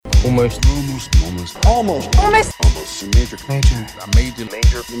Almost.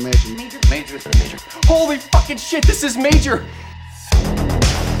 Major. Holy fucking shit, this is major!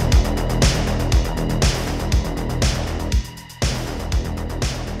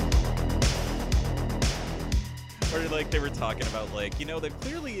 Or like they were talking about, like, you know, they've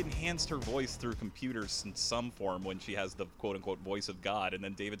clearly enhanced her voice through computers in some form when she has the quote-unquote voice of God. And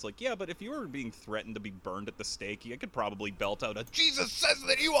then David's like, yeah, but if you were being threatened to be burned at the stake, you could probably belt out a Jesus says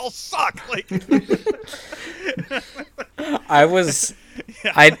that you all suck. Like,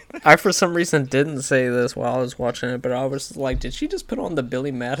 I for some reason didn't say this while I was watching it, but I was like, did she just put on the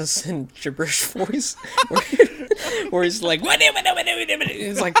Billy Madison gibberish voice? Where he's like,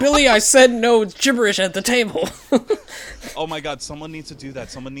 he's like, Billy, I said no gibberish at the table. oh my God, someone needs to do that.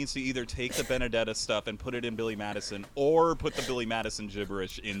 Someone needs to either take the Benedetta stuff and put it in Billy Madison, or put the Billy Madison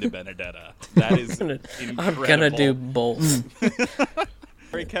gibberish into Benedetta. That is incredible. I'm gonna do both.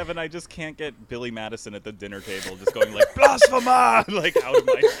 Sorry, Kevin, I just can't get Billy Madison at the dinner table just going like, blasphema! Like, out of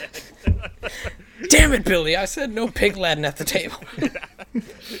my head. Damn it, Billy, I said no pig Latin at the table.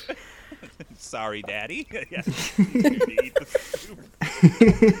 Sorry, Daddy. Yeah, you need to eat the soup.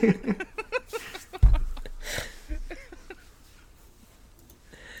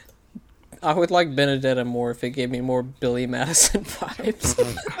 I would like Benedetta more if it gave me more Billy Madison vibes.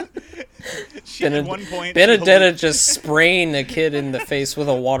 At one point, Benedetta just spraying a kid in the face with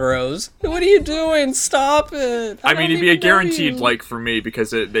a water hose. What are you doing? Stop it! I mean, it'd be a guaranteed like for me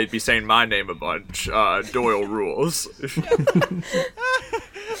because they'd be saying my name a bunch. Doyle rules.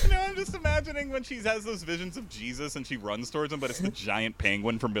 No, I'm just imagining when she has those visions of Jesus and she runs towards him, but it's the giant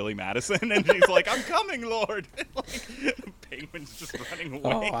penguin from Billy Madison, and she's like, "I'm coming, Lord!" And, like, the penguin's just running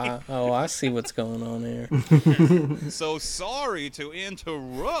away. I see what's going on here. So sorry to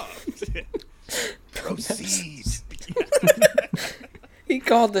interrupt. Proceed. He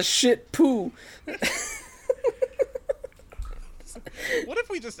called the shit poo. What if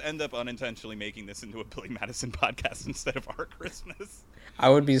we just end up unintentionally making this into a Billy Madison podcast instead of our Christmas? I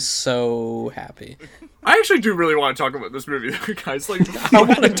would be so happy. I actually do really want to talk about this movie, guys. Like, I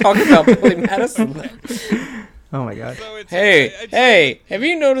want to talk about Billy Madison. Oh my god. So Hey, have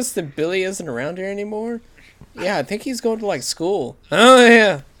you noticed that Billy isn't around here anymore? Yeah, I think he's going to, like, school. Oh,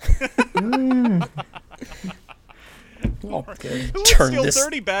 yeah. Who would Turn steal this-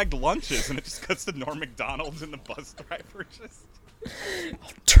 30 bagged lunches, and it just cuts to Norm McDonald's and the bus driver just...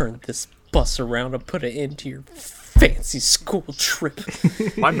 I'll turn this bus around and put it into your fancy school trip.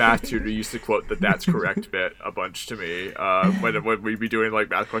 my math tutor used to quote the "that's correct" bit a bunch to me. When we'd be doing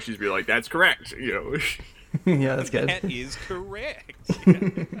like math questions, be like, "That's correct," you know. Yeah, that's good. That is correct.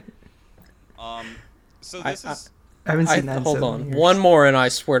 So this is... I haven't seen that in Hold so on. many years. One more and I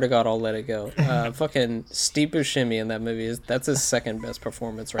swear to God I'll let it go. Fucking Steve Buscemi in that movie, that's his second best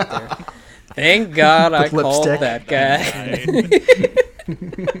performance right there. Thank God I called lipstick. that guy.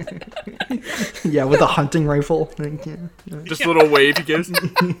 Yeah, with a hunting rifle. Yeah. Just a little wave he gives.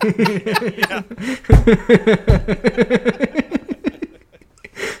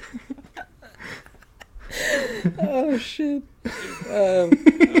 Oh shit. Oh,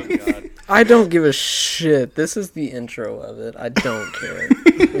 God. I don't give a shit. This is the intro of it. I don't care.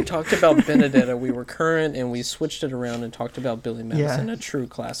 We talked about Benedetta, we were current, and we switched it around and talked about Billy Madison, a true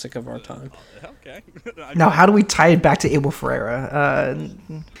classic of our time. Okay. Now, how do we tie it back to Abel Ferreira?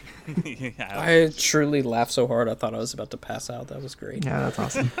 Yeah. I truly laughed so hard I thought I was about to pass out. That was great. Yeah, that's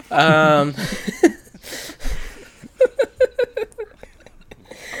awesome.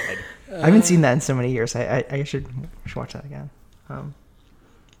 I haven't seen that in so many years. I should watch that again.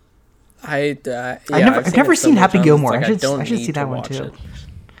 I've never seen Happy Gilmore. I I should see that one too. It.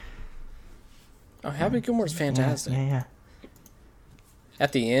 Oh, Happy Gilmore's fantastic. Yeah.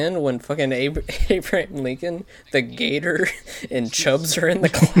 At the end, when fucking Abraham Lincoln, the Gator, and Chubbs are in the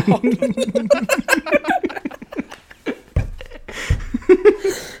cloud.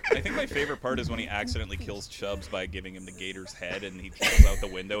 I think my favorite part is when he accidentally kills Chubbs by giving him the gator's head, and he falls out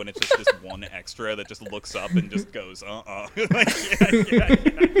the window, and it's just this one extra that just looks up and just goes, Like, yeah.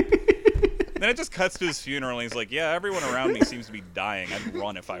 Then it just cuts to his funeral, and he's like, yeah, everyone around me seems to be dying. I'd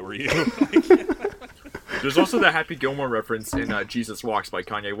run if I were you. Like, yeah. There's also the Happy Gilmore reference in Jesus Walks by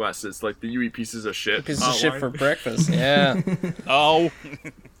Kanye West. It's like the "you eat pieces of shit." Pieces of shit for breakfast, yeah. Oh.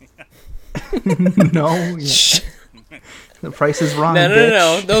 No. Yeah. The price is wrong.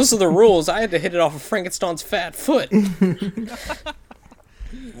 No. Those are the rules. I had to hit it off of Frankenstein's fat foot.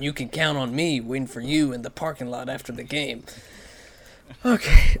 You can count on me waiting for you in the parking lot after the game.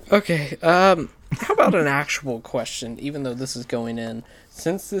 Okay. How about an actual question, even though this is going in?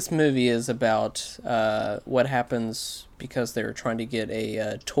 Since this movie is about what happens because they're trying to get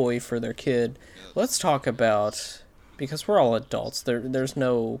a toy for their kid, let's talk about, because we're all adults, there's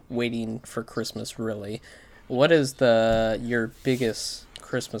no waiting for Christmas, really. What is your biggest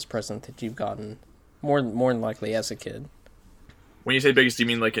Christmas present that you've gotten, more than likely as a kid? When you say biggest, do you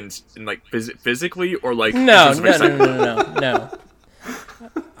mean like in like physically or like No.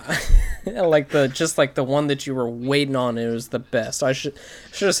 Like the one that you were waiting on, it was the best. I should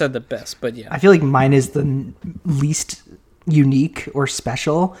have said the best, but yeah. I feel like mine is the least unique or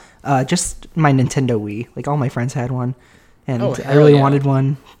special. Just my Nintendo Wii. Like all my friends had one, and I really wanted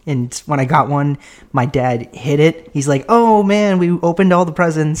one. And when I got one, my dad hid it. He's like, "Oh man, we opened all the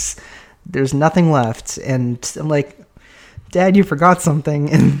presents. There's nothing left." And I'm like, "Dad, you forgot something."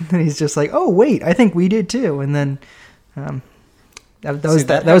 And he's just like, "Oh wait, I think we did too." And then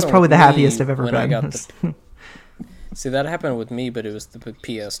that was probably the happiest I've ever been. See, that happened with me, but it was the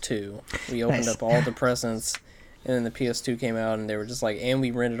PS2. We opened up all the presents, and then the PS2 came out, and they were just like, "And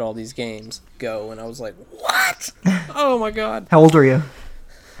we rented all these games. Go!" And I was like, "What? Oh my god!" How old are you?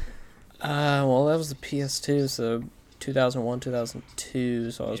 Well, that was the PS2, so 2001, 2002,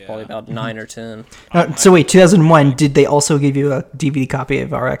 so I was probably about 9 or 10. So wait, 2001, did they also give you a DVD copy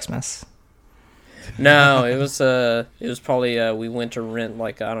of Our Xmas? No, it was probably we went to rent,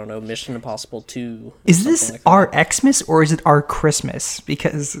 like, I don't know, Mission Impossible 2. Is this like Our Xmas or is it Our Christmas?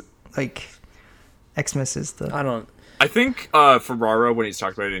 Because like Xmas is the I think Ferrara, when he's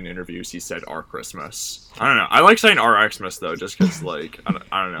talked about it in interviews, he said "Our Christmas." I don't know. I like saying "Our Xmas" though, just because like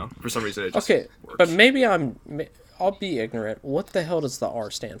I don't know. For some reason, it just works. But maybe I'll be ignorant. What the hell does the R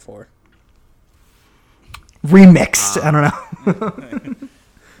stand for? Remixed. I don't know.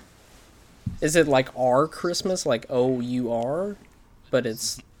 Is it like Our Christmas, like OUR, but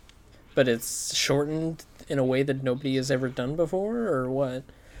it's shortened in a way that nobody has ever done before, or what?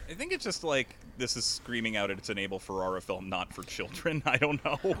 I think it's just like this is screaming out it's an Abel Ferrara film, not for children. I don't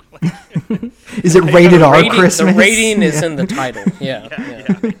know. Is it rated R Christmas? The rating is in the title. Yeah.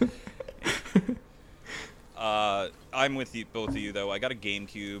 I'm with you, both of you though. I got a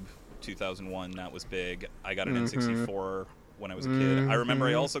GameCube, 2001. That was big. I got an N64 when I was a kid. I remember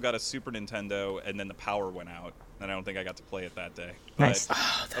I also got a Super Nintendo, and then the power went out, and I don't think I got to play it that day. Nice.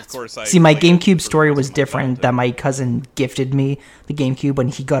 But, of course, I see. My played it GameCube for story was Christmas different. That my cousin gifted me the GameCube when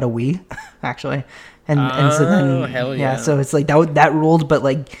he got a Wii, actually, and so then hell yeah. So it's like that ruled. But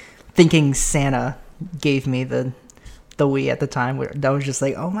like thinking Santa gave me the Wii at the time, that was just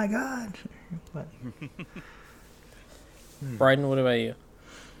like, oh my god. But Bryden, what about you?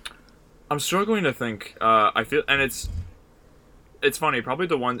 I'm struggling to think. I feel, and it's funny. Probably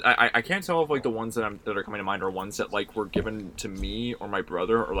the ones I can't tell if like the ones that are coming to mind are ones that like were given to me or my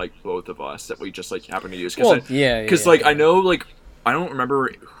brother or like both of us that we just like happen to use. Because I know like I don't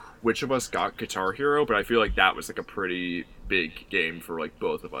remember which of us got Guitar Hero, but I feel like that was like a pretty big game for like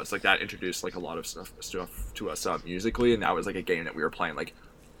both of us. Like that introduced like a lot of stuff to us musically, and that was like a game that we were playing like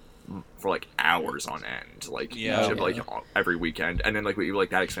for like hours on end, like every weekend. And then like we like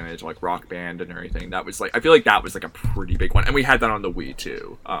that expanded to like Rock Band and everything. That was like, I feel like that was like a pretty big one, and we had that on the Wii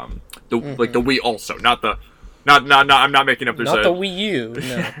too. Like the Wii also, not I'm not making up. The Wii U.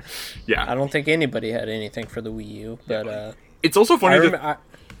 No. Yeah, I don't think anybody had anything for the Wii U, but it's also funny.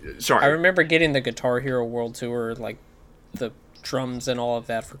 I remember getting the Guitar Hero World Tour, like the drums and all of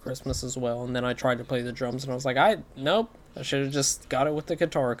that for Christmas as well. And then I tried to play the drums, and I was like, nope. I should have just got it with the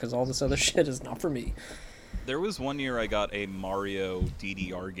guitar, because all this other shit is not for me. There was one year I got a Mario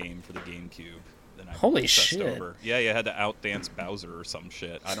DDR game for the GameCube. Then I Holy shit. Over. Yeah, you had to outdance Bowser or some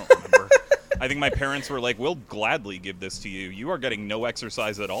shit. I don't remember. I think my parents were like, we'll gladly give this to you. You are getting no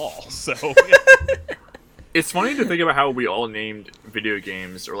exercise at all. So it's funny to think about how we all named video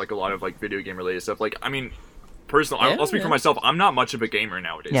games, or like a lot of like video game related stuff. Like, I mean, personally, I'll speak for myself. I'm not much of a gamer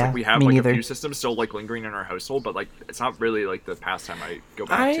nowadays. Yeah, like, we have me like neither. a few systems still like lingering in our household, but like it's not really like the pastime I go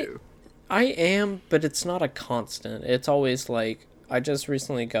back to. I am, but it's not a constant. It's always like, I just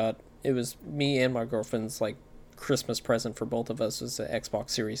recently got, it was me and my girlfriend's like Christmas present for both of us was the Xbox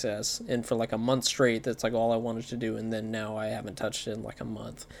Series S, and for like a month straight, that's like all I wanted to do. And then now I haven't touched it in like a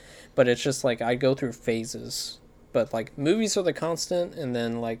month. But it's just like I go through phases. But like movies are the constant, and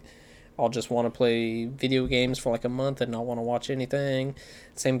then like I'll just want to play video games for like a month and not want to watch anything.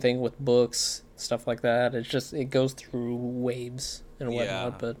 Same thing with books, stuff like that. It's just, it goes through waves and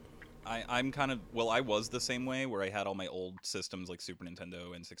whatnot. But I'm kind of, well, I was the same way, where I had all my old systems like Super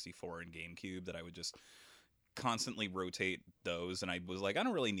Nintendo, N64, and GameCube that I would just constantly rotate those, and I was like, I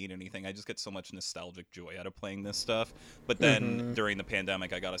don't really need anything. I just get so much nostalgic joy out of playing this stuff. But then during the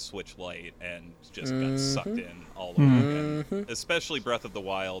pandemic, I got a Switch Lite and just got sucked in all over again. Especially Breath of the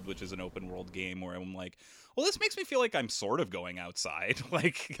Wild, which is an open world game where I'm like, well, this makes me feel like I'm sort of going outside,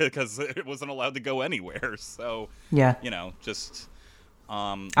 like, because it wasn't allowed to go anywhere. So, Yeah. you know, just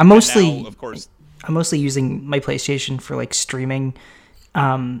I'm mostly, now, of course, I'm mostly using my PlayStation for like streaming,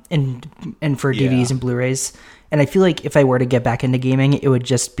 and for DVDs and Blu-rays. And I feel like if I were to get back into gaming, it would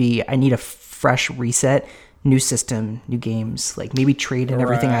just be I need a fresh reset, new system, new games, like maybe trade in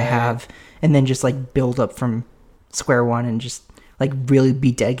everything I have, and then just like build up from square one and just like really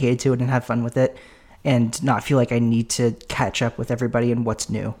be dedicated to it and have fun with it, and not feel like I need to catch up with everybody and what's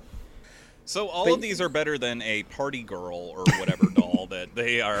new. So all of these are better than a party girl or whatever doll that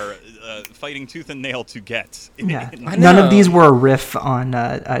they are fighting tooth and nail to get. Yeah, none of these were a riff on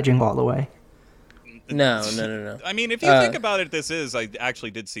Jingle All the Way. No. I mean, if you think about it, this is. I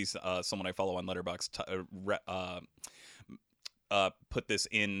actually did see someone I follow on Letterboxd put this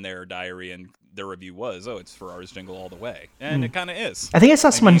in their diary, and their review was, "Oh, it's Ferrara's Jingle All the Way," and it kind of is. I think I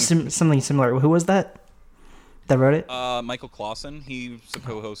saw something similar. Who was that wrote it? Michael Clausen. He's a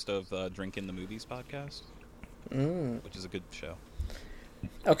co-host of Drink in the Movies podcast, which is a good show.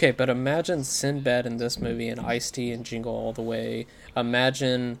 Okay, but imagine Sinbad in this movie and Ice-T and Jingle All the Way.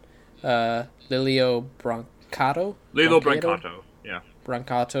 Imagine Lilo Brancato. Yeah.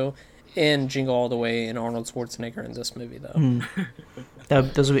 Brancato in Jingle All the Way and Arnold Schwarzenegger in this movie, though.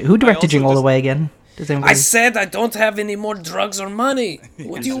 Who directed Jingle All the Way again? I said I don't have any more drugs or money.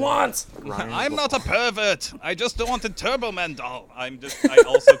 What do you want? I'm not a pervert. I just don't want a Turbo Man doll. I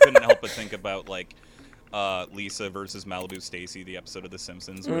also couldn't help but think about like Lisa versus Malibu Stacy, the episode of The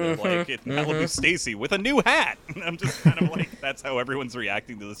Simpsons, where they're like, it's Malibu Stacy with a new hat. And I'm just kind of like, that's how everyone's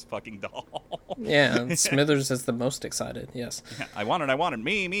reacting to this fucking doll. Yeah, and Smithers is the most excited, yes. Yeah, I want it.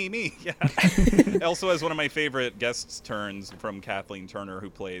 Me. Yeah. Also has one of my favorite guest turns from Kathleen Turner, who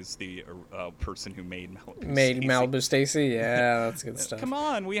plays the person who made Malibu Malibu Stacy? Yeah, that's good stuff. Come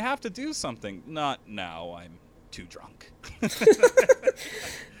on, we have to do something. Not now, I'm too drunk.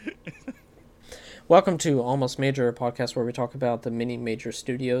 Welcome to Almost Major, a podcast where we talk about the many major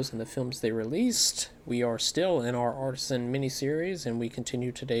studios and the films they released. We are still in our Artisan miniseries, and we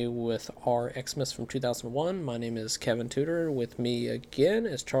continue today with our Xmas from 2001. My name is Kevin Tudor. With me again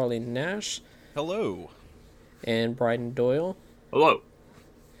is Charlie Nash. Hello. And Bryden Doyle. Hello.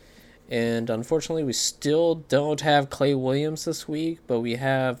 And unfortunately, we still don't have Clay Williams this week, but we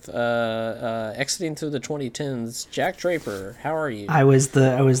have exiting through the 2010s, Jack Draper. How are you? I was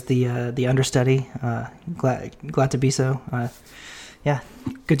the understudy. Glad to be so. Yeah,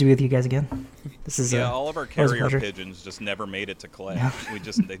 good to be with you guys again. This is all of our carrier pigeons just never made it to Clay. Yeah. They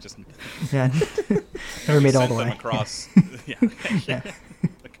just never made it all the way across.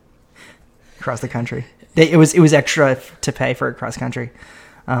 Across the country. It was extra to pay for cross country.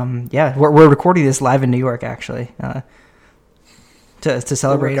 We're recording this live in New York, actually, to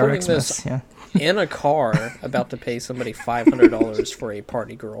celebrate our Xmas. Yeah, in a car, about to pay somebody $500 for a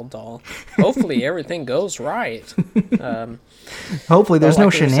party girl doll. Hopefully, everything goes right. Hopefully, there's no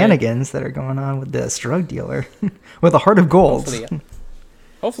shenanigans that are going on with this drug dealer with a heart of gold.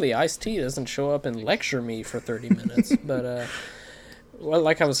 Hopefully, Ice-T doesn't show up and lecture me for 30 minutes. But well,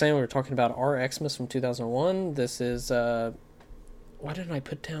 like I was saying, we were talking about our Xmas from 2001. This is. Why didn't I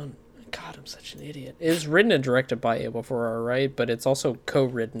put down... God, I'm such an idiot. It was written and directed by Abel Ferrara, right? But it's also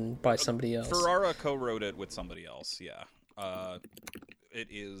co-written by somebody else. Ferrara co-wrote it with somebody else, yeah. It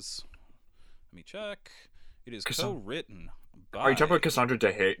is... Let me check. It is co-written by... Are you talking about Cassandra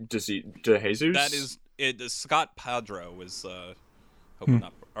De Jesus? That is... Scott Padro was...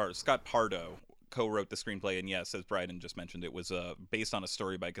 Scott Pardo co-wrote the screenplay, and yes, as Bryden just mentioned, it was based on a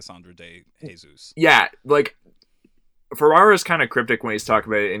story by Cassandra De Jesus. Yeah, like... Ferrara's kind of cryptic when he's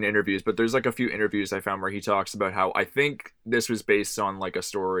talking about it in interviews, but there's like a few interviews I found where he talks about how I think this was based on like a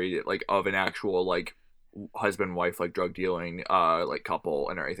story like of an actual like husband wife like drug dealing like couple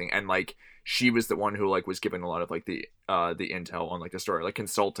and everything, and like she was the one who like was given a lot of like the intel on like the story, like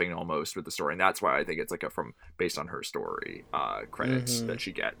consulting almost with the story, and that's why I think it's like based on her story credits that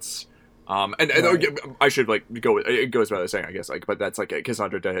she gets. I should like go. It goes without saying, I guess. Like, but that's like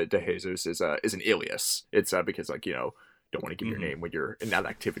Cassandra De Jesus is an alias. It's because like don't want to give your name when you're in that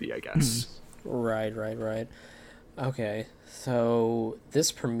activity, I guess. Right. Okay, so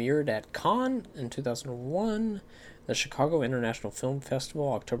this premiered at Cannes in 2001, the Chicago International Film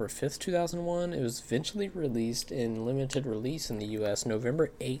Festival, October 5th, 2001. It was eventually released in limited release in the U.S.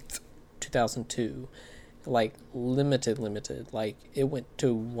 November 8th, 2002. Like limited, like it went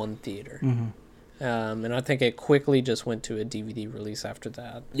to one theater. And I think it quickly just went to a DVD release after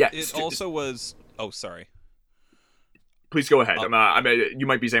that. Yeah. It also was. Oh, sorry. Please go ahead. I mean, you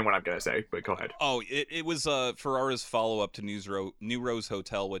might be saying what I'm gonna say, but go ahead. Oh, it was Ferrara's follow-up to New Rose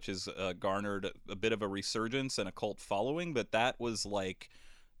Hotel, which has garnered a bit of a resurgence and a cult following, but that was like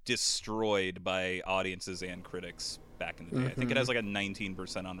destroyed by audiences and critics back in the day. I think it has like a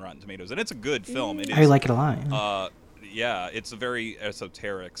 19% on Rotten Tomatoes, and it's a good film. It is, I like it a lot. yeah, it's very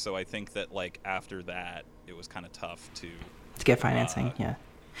esoteric, so I think that like after that, it was kind of tough to get financing, yeah.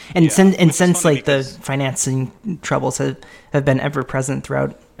 And yeah, since like the financing troubles have been ever present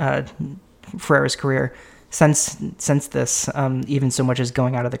throughout Ferrara's career, since this, even so much as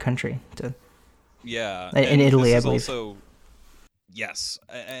going out of the country to in Italy, I believe. Also, yes,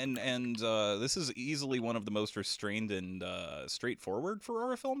 and this is easily one of the most restrained and straightforward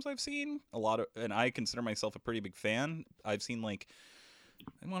Ferrara films I've seen. And I consider myself a pretty big fan. I've seen like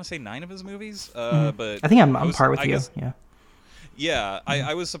I want to say 9 of his movies, but I think I'm par with you. Yeah. Yeah,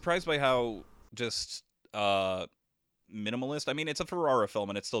 I was surprised by how just minimalist. I mean, it's a Ferrara film,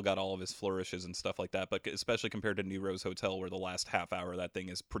 and it's still got all of his flourishes and stuff like that, but especially compared to New Rose Hotel, where the last half hour, that thing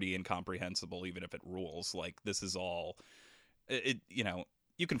is pretty incomprehensible, even if it rules. Like, this is all...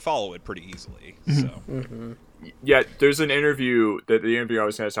 you can follow it pretty easily, so... Yeah, there's an interview, the interview I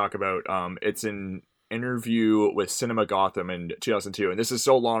was going to talk about, it's an interview with Cinema Gotham in 2002, and this is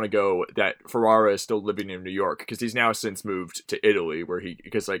so long ago that Ferrara is still living in New York, because he's now since moved to Italy, where he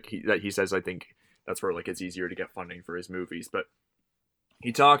says, I think that's where like it's easier to get funding for his movies. But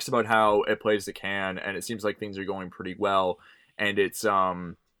he talks about how it plays the can, and it seems like things are going pretty well, and it's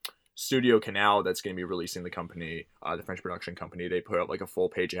Studio Canal that's going to be releasing the company, the French production company. They put up like a full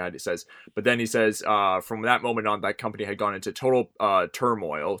page ad. It says, but then he says, from that moment on, that company had gone into total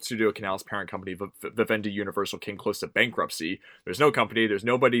turmoil. Studio Canal's parent company, Vivendi Universal, came close to bankruptcy. There's no company. There's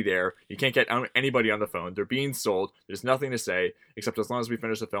nobody there. You can't get anybody on the phone. They're being sold. There's nothing to say, except as long as we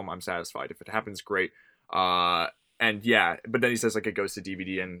finish the film, I'm satisfied. If it happens, great. And yeah, but then he says like it goes to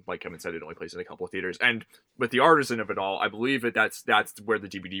DVD, and like Kevin said, it only plays in a couple of theaters. And with the artisan of it all, I believe that's where the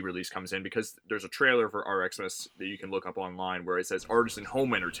DVD release comes in, because there's a trailer for RXmas that you can look up online where it says Artisan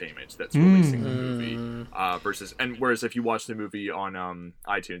Home Entertainment that's releasing the movie. Whereas if you watch the movie on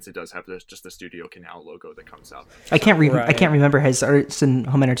iTunes, it does have just the Studio Canal logo that comes out. I can't remember, has Artisan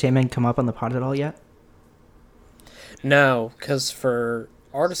Home Entertainment come up on the pod at all yet? No, because for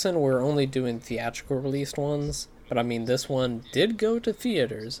Artisan we're only doing theatrical released ones. But I mean, this one did go to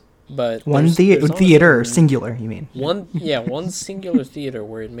theaters, but one theater, singular. You mean one singular theater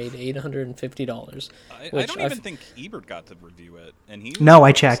where it made $850. I don't even think Ebert got to review it, and he. No,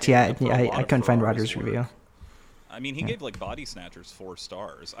 I checked. Yeah, I couldn't find Roger's review. I mean, he gave like Body Snatchers 4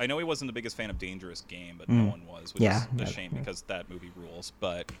 stars. I know he wasn't the biggest fan of Dangerous Game, but no one was, which is a shame because that movie rules.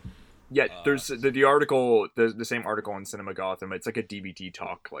 But yeah, there's the article, the same article in Cinema Gotham. It's like a DVD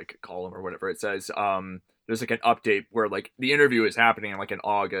talk like column or whatever. It says there's like an update where like the interview is happening in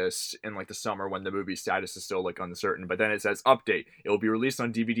August in like the summer when the movie status is still like uncertain. But then it says update. It will be released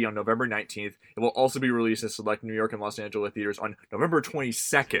on DVD on November 19th. It will also be released in select New York and Los Angeles theaters on November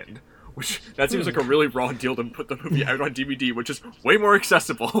 22nd. Which that seems like a really raw deal to put the movie out on DVD, which is way more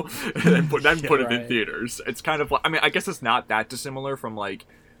accessible than put it in theaters. It's kind of like, I mean, I guess it's not that dissimilar from like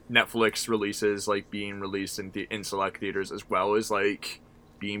Netflix releases like being released in select theaters as well as like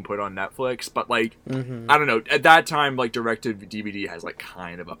being put on Netflix, but like I don't know, at that time like direct to DVD has like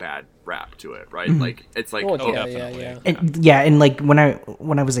kind of a bad rap to it, right? Like it's like and like when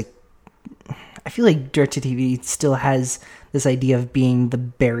I was like, I feel like direct to TV still has this idea of being the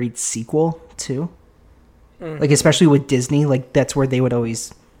buried sequel too, like especially with Disney, like that's where they would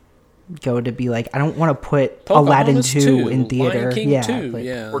always go to be like, I don't want to put Aladdin 2 in theater. Lion King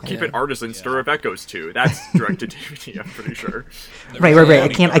 2, or keep it Artisan Stir of Echoes 2. That's direct to DVD, I'm pretty sure. Right.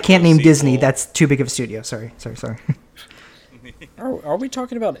 I can't name Disney. That's too big of a studio. Sorry. Are we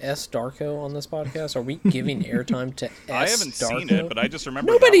talking about S. Darko on this podcast? Are we giving airtime to S. Darko? I haven't seen it, but I just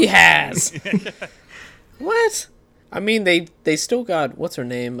remember nobody has. What? I mean, they still got, what's her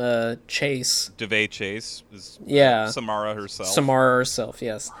name? Chase. DeVay Chase. Samara herself,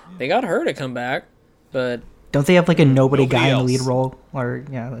 yes. They got her to come back, but... Don't they have, like, a nobody guy in the lead role? Or,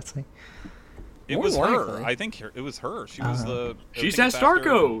 yeah, let's see. It was her. I think it was her. She was the... She's S.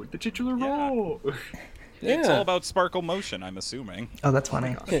 Darko, the titular role. Yeah. It's all about sparkle motion, I'm assuming. Oh, that's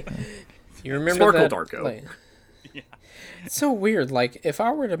funny. You remember Sparkle that? Darko. Like, it's so weird. Like, if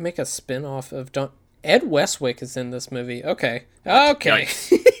I were to make a spin-off of... Ed Westwick is in this movie. Okay. Oh,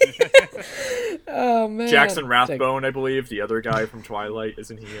 man. Jackson Rathbone, I believe, the other guy from Twilight,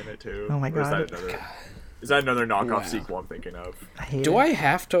 isn't he in it too? Oh my god. Is that another knockoff Wow. sequel I'm thinking of? I hate Do it. I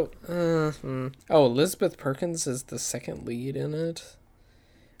have to? Oh, Elizabeth Perkins is the second lead in it.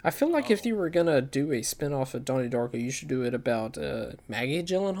 I feel like if you were gonna do a spin-off of Donnie Darko, you should do it about Maggie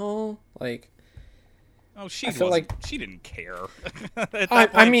Gyllenhaal. Like, Oh, she I feel wasn't, like- she didn't care. At that I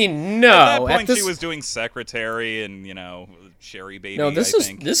point- mean, no. At that at point, this, she was doing Secretary and Sherry Baby. no, this I was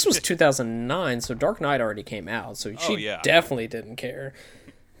think. this was 2009, so Dark Knight already came out, so she yeah. definitely didn't care.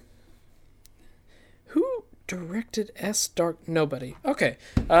 Who directed Dark? Nobody. Okay.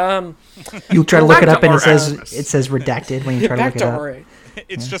 You try to look it up and Back to it says redacted when you try to Back look it to up. RA.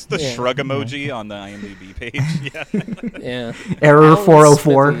 It's just the Yeah. shrug emoji on the IMDb page. Yeah. Yeah. Error Alan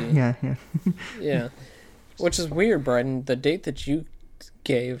 404. Smithy. Yeah. Yeah. Which is weird, Brighton. The date that you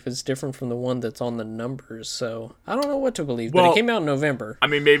gave is different from the one that's on the numbers, so I don't know what to believe. But Well, it came out in November. I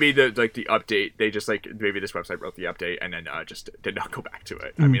mean, maybe the update. They just maybe this website wrote the update and then just did not go back to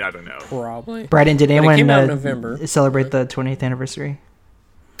it. I mean, I don't know. Probably. Brighton, did it anyone came out in November. celebrate the 20th anniversary?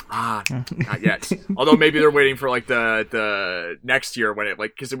 Not yet. Although maybe they're waiting for the next year when it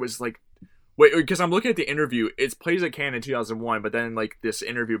because it was because I'm looking at the interview. It plays at Cannes in 2001, but then this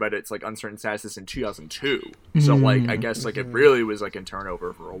interview about its uncertain status is in 2002. So I guess it really was in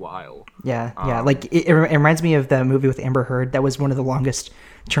turnover for a while. Yeah, yeah. It reminds me of the movie with Amber Heard. That was one of the longest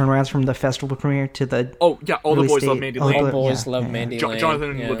turnarounds from the festival premiere to the. Oh yeah, all the release boys love date. Mandy All the Lane. All boys yeah, love yeah. Mandy Lane.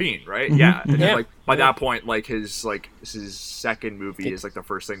 Jonathan yeah. Levine, right? Yeah. And then, Yeah. by that point, his second movie is the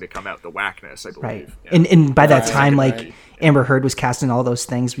first thing to come out, The Whackness, I believe. Right, Yeah. and by that Right, time, right. Amber Heard was cast in all those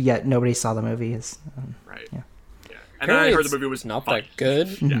things, but yet nobody saw the movie. Right. Yeah. Yeah. And then I Apparently heard it's the movie was not fun. that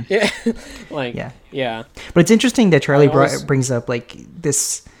good. Yeah. Yeah. Yeah. But it's interesting that Charlie I always- brings up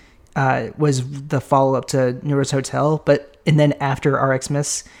this was the follow up to New Rose Hotel, and then after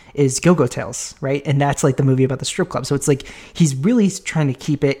RXmas is Go-Go Tales, right? And that's the movie about the strip club. So it's he's really trying to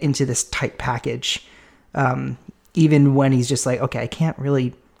keep it into this tight package, even when he's just okay, I can't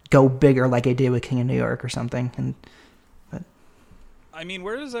really go bigger like I did with King of New York or something. And I mean,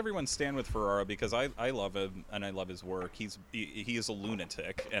 where does everyone stand with Ferrara? Because I love him and I love his work. He is a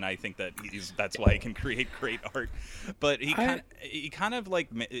lunatic, and I think that that's why he can create great art. But he kind of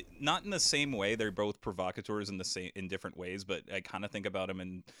not in the same way. They're both provocateurs in different ways. But I kind of think about him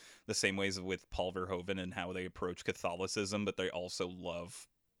in the same ways with Paul Verhoeven and how they approach Catholicism, but they also love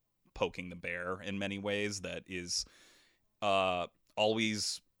poking the bear in many ways. That is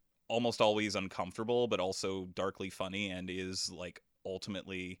almost always uncomfortable, but also darkly funny, and is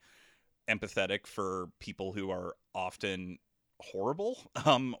ultimately empathetic for people who are often horrible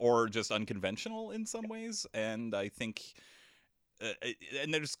or just unconventional in some ways. And I think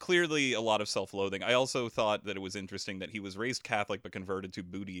and there's clearly a lot of self-loathing. I also thought that it was interesting that he was raised Catholic but converted to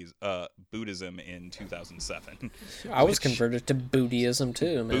Buddhism in 2007. I was converted to Buddhism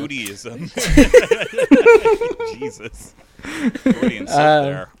too, man. Buddhism. Jesus. Freudian slip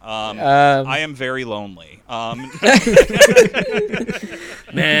there. I am very lonely.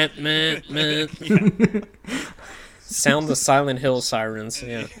 Man. Sound the Silent Hill sirens.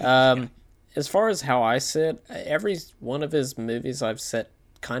 Yeah. As far as how I sit, every one of his movies I've set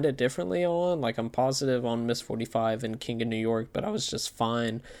kind of differently on. I'm positive on Miss 45 and King of New York, but I was just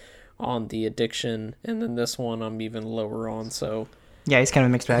fine on The Addiction, and then this one I'm even lower on. So yeah, he's kind of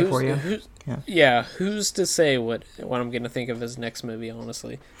a mixed bag for you. Who's to say what I'm going to think of his next movie,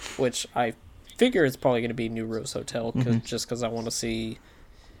 honestly? Which I figure it's probably going to be New Rose Hotel, just because I want to see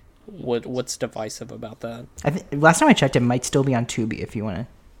what's divisive about that. I think last time I checked, it might still be on Tubi if you want to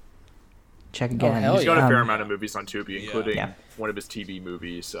check again. hell He's got a fair Um, amount of movies on Tubi, including Yeah. one of his TV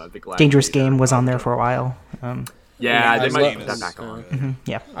movies, The Gladiator. Dangerous Game was on there for a while. Yeah, they I might love put that this, back on.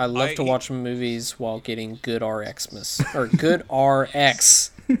 Yeah. I love to watch movies while getting good RX-mas, or good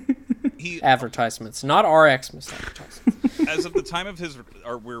RX advertisements, not RX-mas advertisements. As of the time of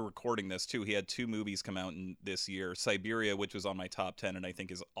we're recording this too, he had 2 movies come out in this year. Siberia, which was on my top 10 and I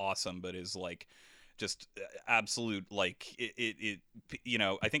think is awesome, but is just absolute it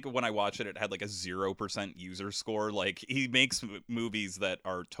I think when I watched it had a 0% user score. He makes movies that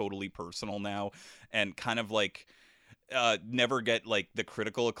are totally personal now and kind of never get the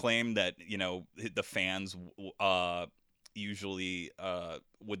critical acclaim that the fans usually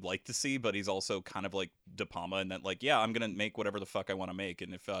would like to see, but he's also kind of like De Palma in that I'm gonna make whatever the fuck I want to make,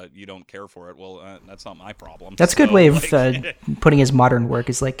 and if you don't care for it, well that's not my problem. That's a good way of putting his modern work,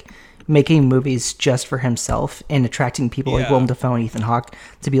 is making movies just for himself and attracting people like Willem Dafoe and Ethan Hawke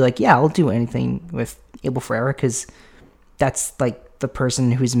to be I'll do anything with Abel Ferrara, because that's the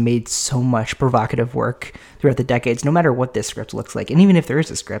person who's made so much provocative work throughout the decades, no matter what this script looks like. And even if there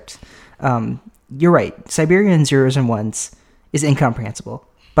is a script, you're right, Siberian Zeros and Ones is incomprehensible,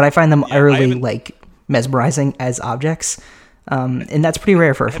 but I find them utterly mesmerizing as objects, and that's pretty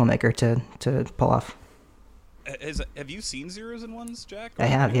rare for a filmmaker to pull off. Have you seen Zeros and Ones, Jack? I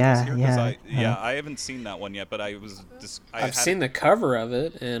have, yeah. I haven't seen that one yet, but I've seen the cover of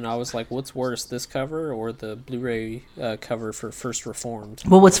it, and I was like, "What's worse, this cover or the Blu-ray cover for First Reformed?"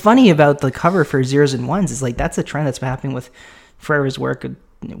 Well, what's funny about the cover for Zeros and Ones is like that's a trend that's been happening with Ferrera's work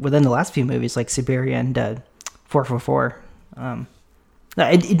within the last few movies, like Siberia and 444.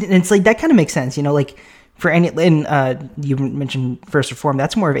 It's like that kind of makes sense, you know, like. For any, and you mentioned First Reform,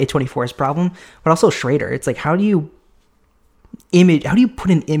 that's more of A24's problem, but also Schrader. It's like, how do you put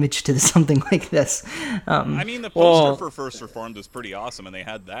an image to something like this? I mean, the poster for First Reformed was pretty awesome, and they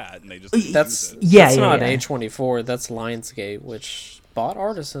had that, and they just that's not A24. That's Lionsgate, which bought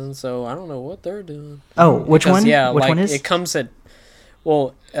Artisan, so I don't know what they're doing. Oh, which one? Yeah, which one is? It comes at.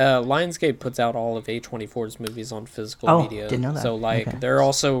 Well, Lionsgate puts out all of A24's movies on physical media. Didn't know that. So, like, okay. They're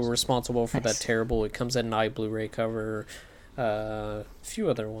also responsible for that terrible. It comes at an Blu-ray cover. A few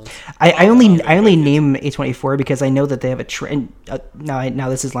other ones. I only name A24 because I know that they have a trend. Now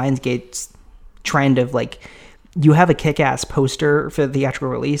this is Lionsgate's trend of like, you have a kick-ass poster for the theatrical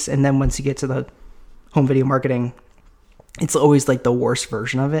release, and then once you get to the home video marketing, it's always like the worst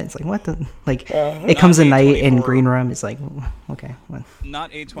version of it. It's like, what the, like, it comes at night in green room. It's like, okay. What?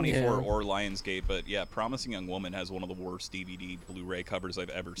 Not A24 or Lionsgate, but yeah, Promising Young Woman has one of the worst DVD Blu-ray covers I've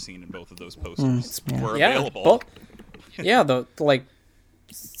ever seen, and both of those posters were available. The like,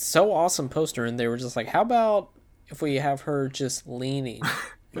 so awesome poster, and they were just like, how about if we have her just leaning?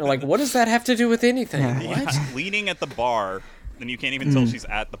 You're like, what does that have to do with anything? Yeah. What? Leaning at the bar, and you can't even tell she's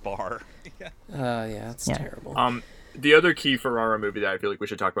at the bar. It's terrible. The other key Ferrara movie that I feel like we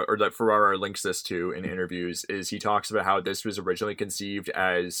should talk about, or that Ferrara links this to in interviews, is he talks about how this was originally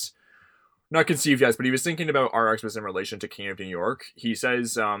not conceived as, but he was thinking about RX was in relation to King of New York. He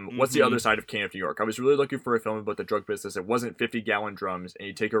says, what's the other side of King of New York? I was really looking for a film about the drug business. It wasn't 50-gallon drums, and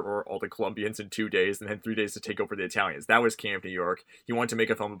you take over all the Colombians in 2 days, and then 3 days to take over the Italians. That was King of New York. He wanted to make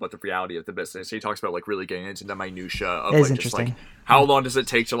a film about the reality of the business. He talks about like really getting into the minutia of like just like how long does it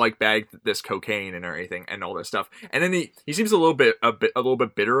take to like bag this cocaine and everything and all this stuff. And then he seems a little bit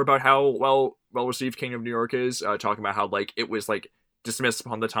bitter about how well received King of New York is, talking about how like it was like dismissed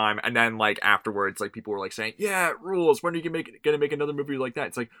upon the time, and then like afterwards, like people were like saying, "Yeah, it rules. When are you gonna make another movie like that?"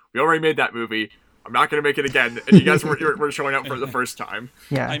 It's like, we already made that movie. I'm not gonna make it again. And you guys were showing up for the first time.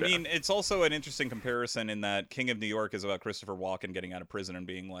 Yeah, I mean, it's also an interesting comparison in that King of New York is about Christopher Walken getting out of prison and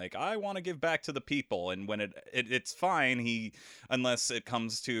being like, "I want to give back to the people," and when it's fine, unless it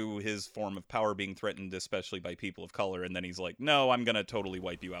comes to his form of power being threatened, especially by people of color, and then he's like, "No, I'm gonna totally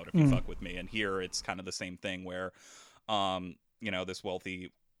wipe you out if you fuck with me." And here it's kind of the same thing where, this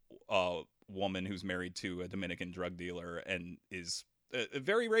wealthy woman who's married to a Dominican drug dealer and is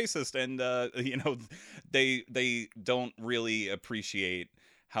very racist, and they don't really appreciate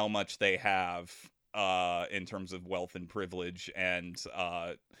how much they have in terms of wealth and privilege and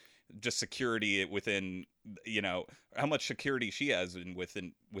just security within, how much security she has with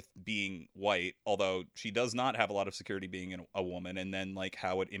being white, although she does not have a lot of security being a woman, and then like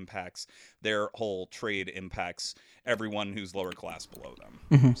how it impacts their whole trade impacts everyone who's lower class below them.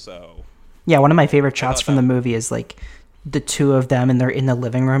 Mm-hmm. So yeah, one of my favorite shots from the movie is like the two of them, and they're in the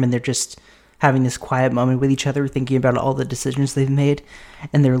living room, and they're just having this quiet moment with each other, thinking about all the decisions they've made,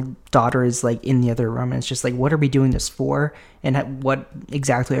 and their daughter is like in the other room, and it's just like, what are we doing this for, and what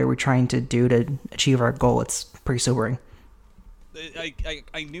exactly are we trying to do to achieve our goal? It's pretty sobering.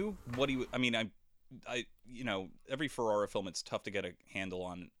 I knew what he. I mean, I every Ferrara film, it's tough to get a handle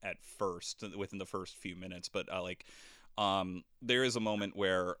on at first within the first few minutes, but there is a moment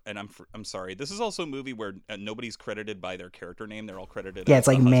where, and I'm sorry, this is also a movie where nobody's credited by their character name. They're all credited. Yeah, it's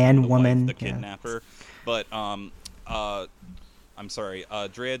like man, woman, the kidnapper. But I'm sorry,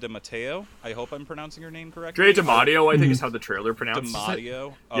 Drea de Matteo. I hope I'm pronouncing her name correctly. Drea DiMatteo, I think is how the trailer pronounces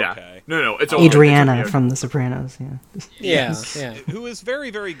DiMatteo? it. Yeah. Okay. No, it's Adriana from The Sopranos. Yeah. Who is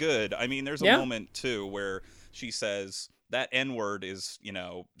very, very good. I mean, there's a moment too where she says that N-word is,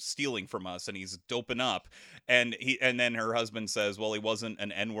 stealing from us, and he's doping up. And then her husband says, well, he wasn't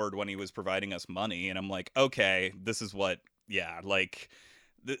an N-word when he was providing us money. And I'm like, okay, this is what,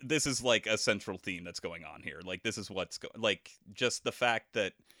 this is like a central theme that's going on here. Like, this is what's just the fact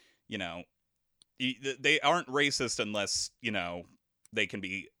that, they aren't racist unless, they can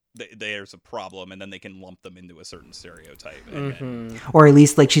be, there's a problem, and then they can lump them into a certain stereotype. Mm-hmm. Or at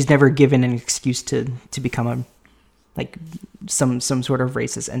least like she's never given an excuse to become a some sort of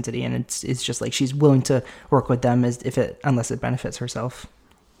racist entity, and it's just like she's willing to work with them unless it benefits herself.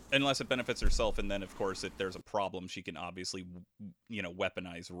 unless it benefits herself, and then of course if there's a problem she can obviously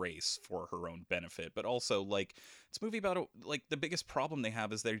weaponize race for her own benefit. But also, like, it's a movie about like the biggest problem they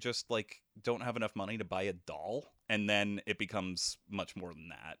have is they just like don't have enough money to buy a doll, and then it becomes much more than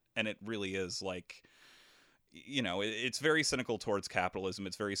that. And it really is like, it's very cynical towards capitalism.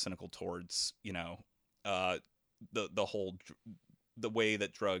 It's very cynical towards the whole the way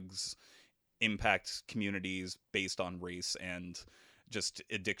that drugs impact communities based on race and just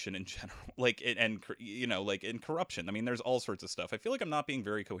addiction in general, like like in corruption. I mean, there's all sorts of stuff. I feel like I'm not being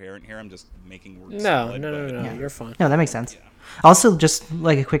very coherent here. I'm just making words. No, Yeah. you're fine. No, that makes sense. Yeah. Also, just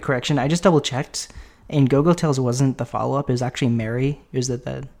like a quick correction, I just double checked, and Go-Go Tales wasn't the follow up. It was actually Mary. It was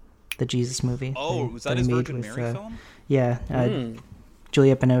the Jesus movie. Oh, was that his Virgin Mary film? Yeah,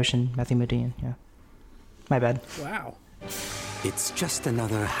 Juliette Binoche and Matthew Modine. Yeah, my bad. Wow. It's just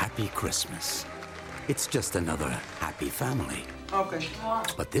another happy Christmas. It's just another happy family. Okay.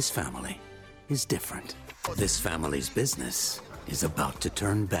 But this family is different. This family's business is about to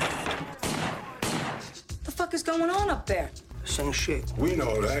turn bad. The fuck is going on up there? Same shit. We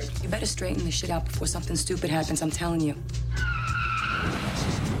know that. You better straighten this shit out before something stupid happens, I'm telling you.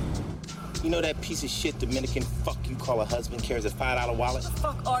 You know that piece of shit Dominican fuck you call a husband carries a $5 wallet? The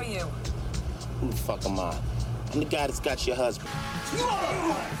fuck are you? Who the fuck am I? I'm the guy that's got your husband.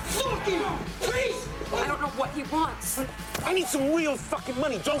 I don't know what he wants. I need some real fucking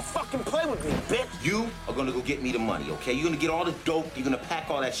money. Don't fucking play with me, bitch. You are gonna go get me the money, okay? You're gonna get all the dope, you're gonna pack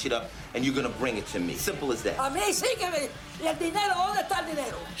all that shit up, and you're gonna bring it to me. Simple as that. A mí sígueme. Y el dinero, ¿dónde está el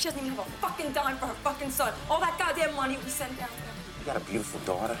dinero? She doesn't even have a fucking dime for her fucking son. All that goddamn money we sent down there. You got a beautiful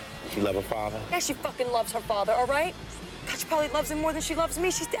daughter. You love her father? Yeah, she fucking loves her father, all right? God, she probably loves him more than she loves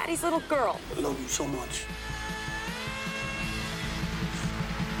me. She's daddy's little girl. I love you so much.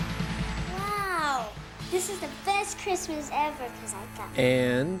 Wow, this is the best Christmas ever because I got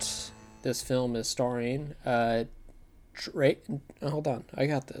And this film is starring hold on, I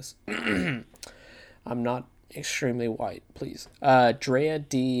got this. I'm not extremely white, please. Drea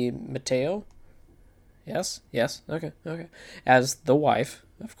Di Matteo. Yes, okay. As the wife,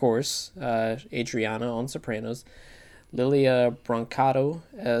 of course, Adriana on Sopranos. Lilia Brancato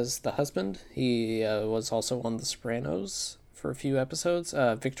as the husband. He was also on The Sopranos for a few episodes.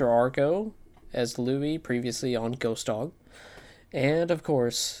 Victor Argo as Louis, previously on Ghost Dog. And, of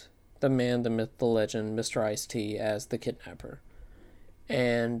course, the man, the myth, the legend, Mr. Ice-T as the kidnapper.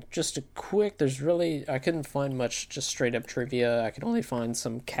 And just a quick, I couldn't find much just straight up trivia. I could only find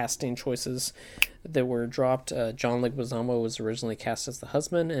some casting choices that were dropped. John Leguizamo was originally cast as the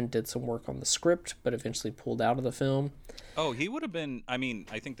husband and did some work on the script, but eventually pulled out of the film. Oh, he would have been, I mean,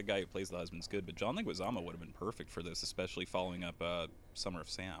 I think the guy who plays the husband's good, but John Leguizamo would have been perfect for this, especially following up Summer of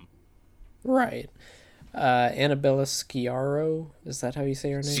Sam. Right. Annabella Sciorra, is that how you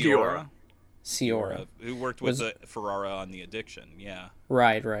say her name? Sciorra. Who worked with Ferrara on The Addiction, yeah.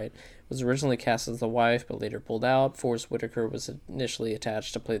 Right. Was originally cast as the wife, but later pulled out. Forrest Whitaker was initially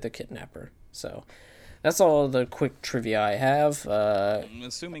attached to play the kidnapper. So that's all the quick trivia I have. I'm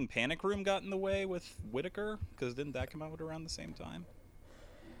assuming Panic Room got in the way with Whitaker, because didn't that come out around the same time?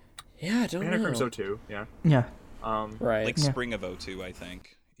 Yeah, I don't know. Panic Room so too, yeah. Yeah. Right. Like spring of 2002, I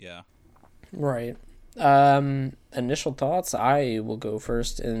think. Yeah. Right. Initial thoughts, I will go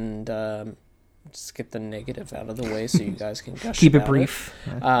first and just get the negative out of the way so you guys can gush Keep it about brief.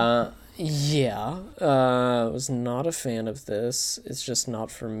 I was not a fan of this. It's just not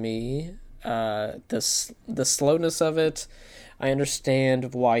for me. The slowness of it, I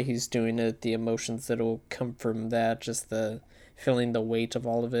understand why he's doing it, the emotions that will come from that, just the feeling the weight of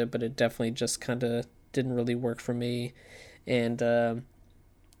all of it, but it definitely just kind of didn't really work for me. And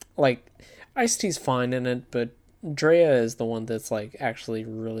Ice-T's fine in it, but Drea is the one that's like actually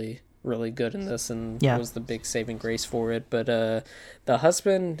really, really good in this, and was the big saving grace for it. But the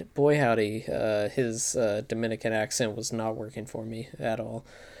husband, boy howdy, his Dominican accent was not working for me at all.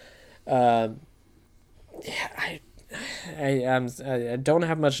 I don't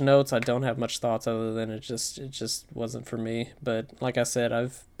have much notes. I don't have much thoughts other than it just wasn't for me. But like I said,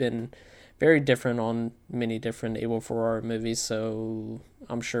 I've been very different on many different Abel Ferrara movies, so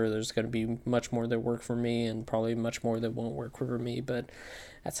I'm sure there's going to be much more that work for me and probably much more that won't work for me, but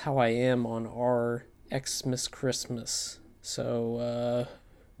that's how I am on our Xmas Christmas. So,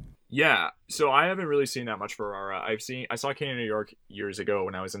 Yeah, so I haven't really seen that much Ferrara. I saw King of New York years ago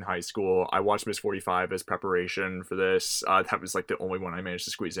when I was in high school. I watched Miss 45 as preparation for this. That was like the only one I managed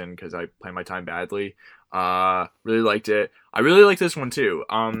to squeeze in because I planned my time badly. Really liked it. I really like this one too.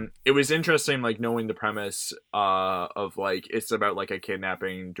 It was interesting, like knowing the premise of like it's about like a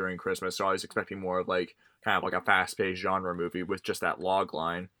kidnapping during Christmas. So I was expecting more of like kind of like a fast-paced genre movie with just that log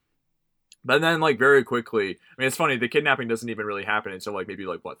line. But then, like, very quickly, I mean, it's funny, the kidnapping doesn't even really happen until, like, maybe,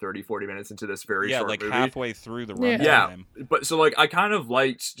 like, what, 30, 40 minutes into this very short movie? Yeah, like halfway through the runtime. Yeah, but so, like, I kind of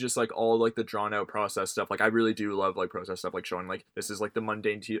liked just, like, all, like, the drawn-out process stuff. Like, I really do love, like, process stuff, like, showing, like, this is, like, the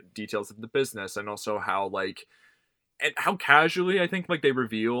mundane details of the business, and also how, like, and how casually, I think, like, they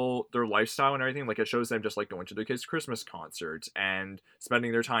reveal their lifestyle and everything. Like, it shows them just, like, going to their kids' Christmas concerts and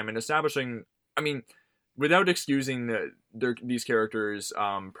spending their time and establishing, I mean, without excusing these characters'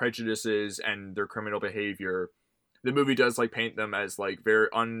 prejudices and their criminal behavior, the movie does, like, paint them as, like, very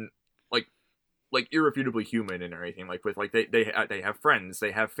like irrefutably human and everything. Like, with, like, they have friends,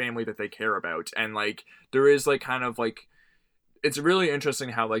 they have family that they care about, and, like, there is, like, kind of, like, it's really interesting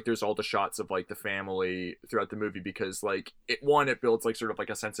how, like, there's all the shots of, like, the family throughout the movie, because, like, it builds, like, sort of, like,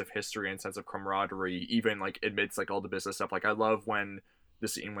 a sense of history and sense of camaraderie, even, like, amidst, like, all the business stuff. Like, I love the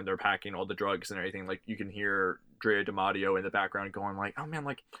scene when they're packing all the drugs and everything. Like, you can hear Drea DiMatteo in the background going, like, oh man,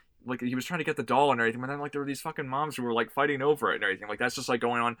 like he was trying to get the doll and everything, but then, like, there were these fucking moms who were, like, fighting over it and everything. Like, that's just, like,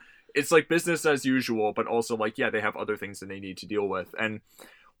 going on. It's, like, business as usual, but also, like, yeah, they have other things that they need to deal with. And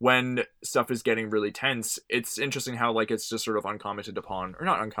when stuff is getting really tense, it's interesting how, like, it's just sort of uncommented upon, or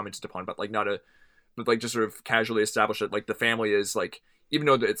not uncommented upon, but, like, but, like, just sort of casually established it. Like, the family is, like, even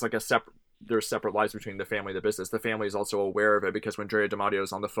though it's, like, there's separate lives between the family and the business, the family is also aware of it, because when Drea DiMatteo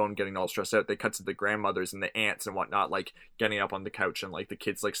is on the phone getting all stressed out, they cut to the grandmothers and the aunts and whatnot, like, getting up on the couch, and, like, the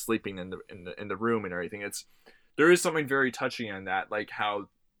kids, like, sleeping in the room and everything. There is something very touching in that, like, how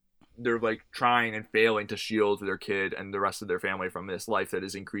they're, like, trying and failing to shield their kid and the rest of their family from this life that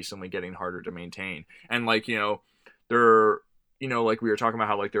is increasingly getting harder to maintain. And, like, you know, they're, you know, like, we were talking about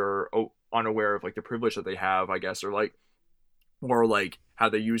how, like, they're unaware of, like, the privilege that they have, I guess, or, like, or, like, how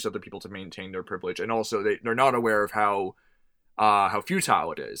they use other people to maintain their privilege. And also they're not aware of how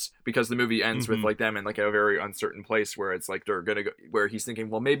futile it is, because the movie ends with, like, them in, like, a very uncertain place where it's, like, they're gonna go, where he's thinking,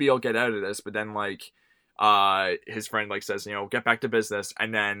 well, maybe I'll get out of this, but then, like, his friend, like, says, you know, get back to business,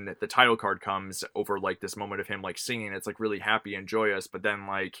 and then the title card comes over, like, this moment of him, like, singing. It's, like, really happy and joyous, but then,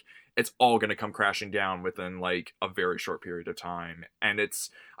 like, it's all gonna come crashing down within, like, a very short period of time. And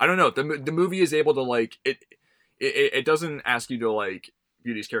it's, I don't know, the movie is able to, like, it doesn't ask you to, like,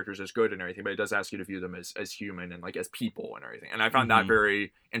 view these characters as good and everything, but it does ask you to view them as human and, like, as people and everything. And I found that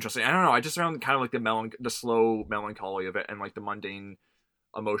very interesting. I don't know, I just found kind of, like, the slow melancholy of it, and, like, the mundane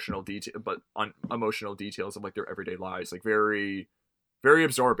emotional details of, like, their everyday lives, like, very, very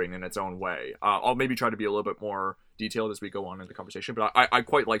absorbing in its own way. I'll maybe try to be a little bit more detailed as we go on in the conversation, but I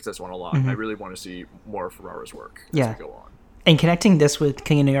quite liked this one a lot. I really want to see more of Ferrara's work as we go on. And connecting this with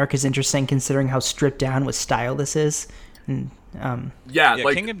King of New York is interesting, considering how stripped down with style this is. And,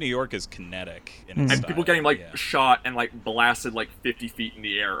 like, King of New York is kinetic in its and style. people getting, like, shot and, like, blasted, like, 50 feet in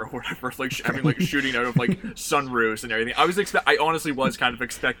the air or whatever, like, having, like, shooting out of, like, sunroofs and everything. I honestly was kind of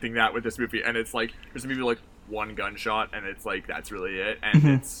expecting that with this movie, and it's, like, there's maybe, like, one gunshot, and it's, like, that's really it, and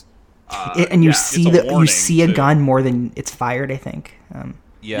it's and you see a gun more than it's fired, I think.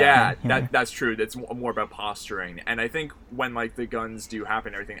 That's true. That's more about posturing. And I think when, like, the guns do happen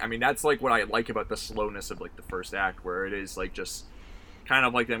and everything, I mean, that's, like, what I like about the slowness of, like, the first act, where it is, like, just kind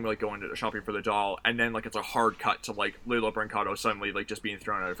of like them, like, going to shopping for the doll, and then, like, it's a hard cut to, like, Lilo Brancato suddenly, like, just being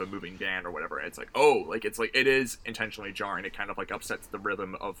thrown out of a moving van or whatever. And it's like, oh, like, it's, like, it is intentionally jarring. It kind of, like, upsets the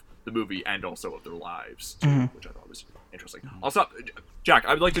rhythm of the movie and also of their lives, too, which I thought was interesting. I'll stop. Jack,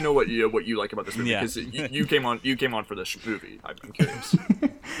 I would like to know what you like about this movie, because you came on for this movie. I'm curious.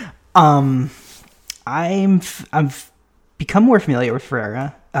 I've become more familiar with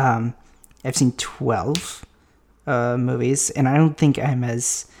Ferrara. I've seen 12 movies, and I don't think I'm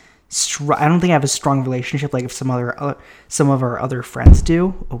as I don't think I have a strong relationship like if some of our other friends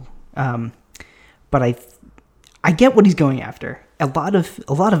do. But I get what he's going after. A lot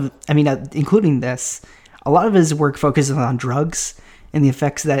of I mean, including this, a lot of his work focuses on drugs and the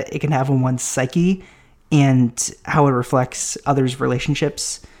effects that it can have on one's psyche and how it reflects others'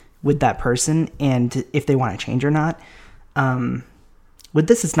 relationships with that person and if they want to change or not. With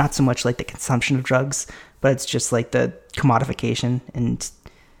this, it's not so much like the consumption of drugs, but it's just like the commodification and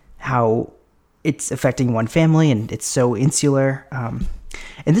how it's affecting one family, and it's so insular.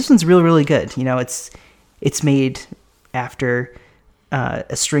 And this one's really, really good. You know, it's made after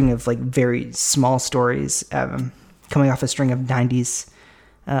a string of like very small stories, coming off a string of 90s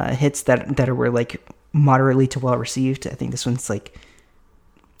hits that were like moderately to well received. I think this one's like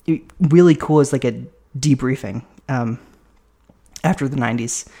really cool as like a debriefing after the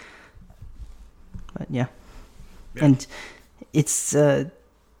 90s. But yeah. And it's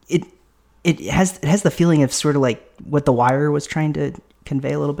it has the feeling of sort of like what The Wire was trying to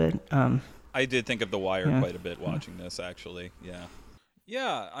convey a little bit. I did think of The Wire quite a bit watching this, actually. Yeah.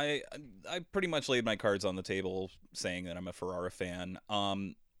 Yeah, I pretty much laid my cards on the table saying that I'm a Ferrara fan.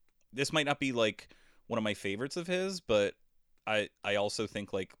 This might not be like one of my favorites of his, but I also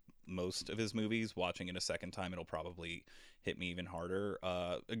think like most of his movies, watching it a second time, it'll probably hit me even harder.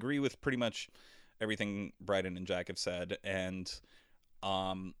 Agree with pretty much everything Bryden and Jack have said, and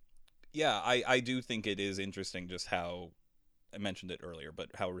yeah, I do think it is interesting just how I mentioned it earlier, but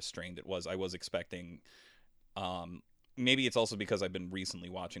how restrained it was. I was expecting. Maybe it's also because I've been recently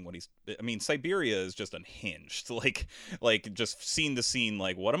watching what he's. I mean, Siberia is just unhinged. Like just scene to scene.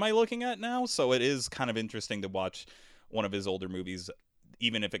 Like, what am I looking at now? So it is kind of interesting to watch one of his older movies,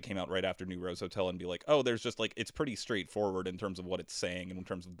 even if it came out right after New Rose Hotel, and be like, oh, there's just like it's pretty straightforward in terms of what it's saying, and in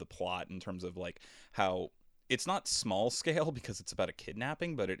terms of the plot, in terms of like how it's not small scale because it's about a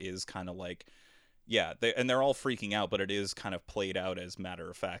kidnapping, but it is kind of like. Yeah, they're all freaking out, but it is kind of played out as matter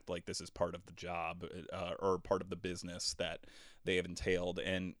of fact, like this is part of the job or part of the business that they have entailed.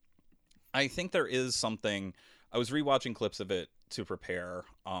 And I think there is something. I was rewatching clips of it to prepare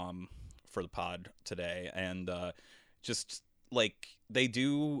for the pod today, and just like they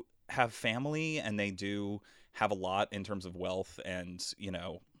do have family, and they do have a lot in terms of wealth and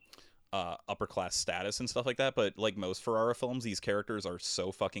upper class status and stuff like that, but like most Ferrara films, these characters are so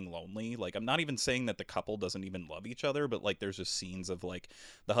fucking lonely. Like, I'm not even saying that the couple doesn't even love each other, but like there's just scenes of like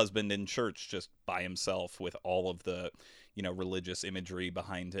the husband in church just by himself with all of the religious imagery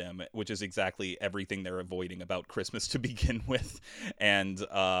behind him, which is exactly everything they're avoiding about Christmas to begin with. And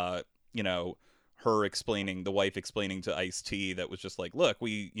the wife explaining to Ice-T that was just like, look,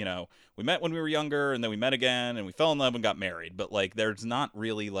 we met when we were younger, and then we met again, and we fell in love and got married. But like, there's not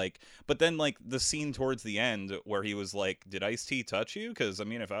really like, but then like the scene towards the end where he was like, did Ice-T touch you? Because I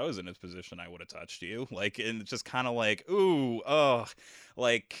mean, if I was in his position, I would have touched you. Like, and it's just kind of like, ooh,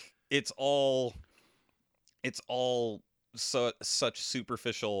 like it's all such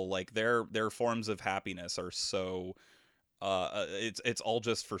superficial. Like their forms of happiness are so. It's all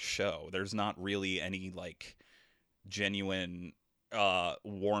just for show. There's not really any like genuine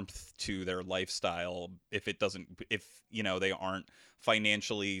warmth to their lifestyle if they aren't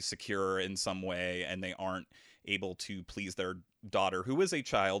financially secure in some way, and they aren't able to please their daughter, who is a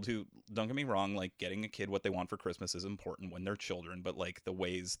child, who, don't get me wrong, like getting a kid what they want for Christmas is important when they're children, but like the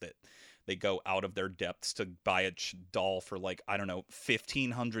ways that they go out of their depths to buy a doll for like, I don't know,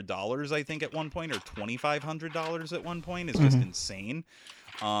 $1,500 I think at one point, or $2,500 at one point is just insane.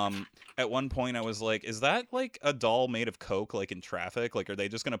 At one point I was like, is that like a doll made of coke, like in Traffic? Like, are they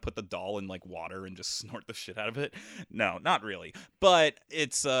just gonna put the doll in like water and just snort the shit out of it? No, not really. But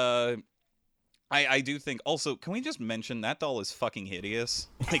it's I do think also, can we just mention that doll is fucking hideous?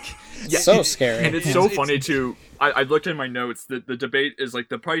 Like, yeah, so scary. And it's so funny too. I looked in my notes that the debate is like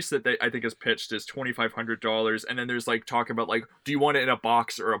the price that I think is pitched is $2,500, and then there's like talk about like, do you want it in a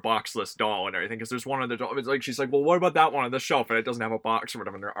box or a boxless doll and everything? Because there's one of the dolls. It's like she's like, well, what about that one on the shelf and it doesn't have a box or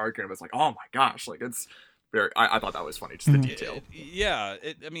whatever? And they're arguing. It's like, oh my gosh, like it's very. I thought that was funny, just the detail.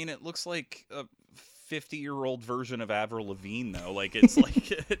 I mean, it looks like a 50-year-old version of Avril Lavigne though. Like it's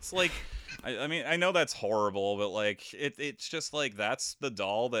like. I mean, I know that's horrible, but like it's just like that's the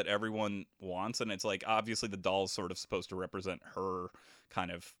doll that everyone wants, and it's like obviously the doll is sort of supposed to represent her kind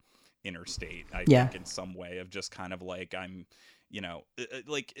of inner state, I think, in some way, of just kind of like I'm,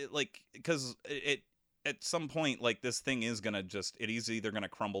 because it at some point like this thing is gonna it is either gonna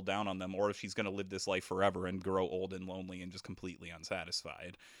crumble down on them, or if she's gonna live this life forever and grow old and lonely and just completely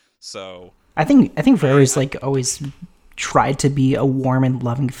unsatisfied. So I think Ferrara's like always tried to be a warm and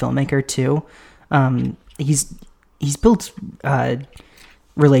loving filmmaker too. He's built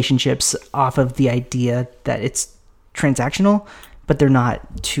relationships off of the idea that it's transactional, but they're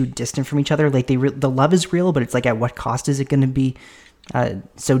not too distant from each other. Like the love is real, but it's like, at what cost is it going to be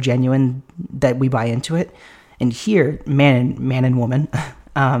so genuine that we buy into it? And here, man and woman,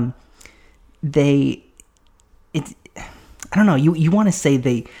 I don't know. You want to say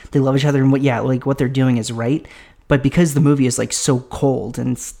they love each other and what they're doing is right. But because the movie is like so cold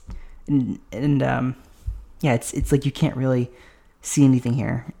and it's like you can't really see anything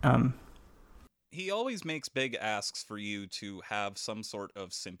here. He always makes big asks for you to have some sort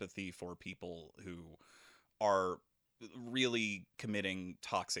of sympathy for people who are really committing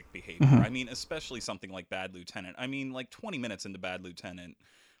toxic behavior. I mean, especially something like Bad Lieutenant. I mean, like 20 minutes into Bad Lieutenant,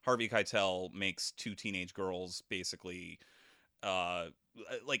 Harvey Keitel makes two teenage girls basically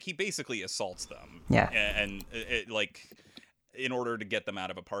like he basically assaults them, and like in order to get them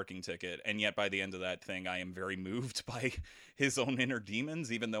out of a parking ticket. And yet by the end of that thing, I am very moved by his own inner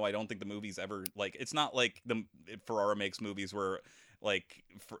demons, even though I don't think the movie's ever like, it's not like Ferrara makes movies where like,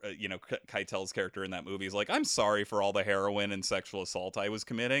 Keitel's character in that movie is like, I'm sorry for all the heroin and sexual assault I was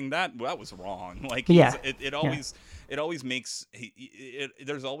committing. That was wrong. Like, Yeah. it always makes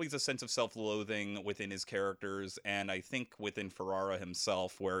there's always a sense of self-loathing within his characters, and I think within Ferrara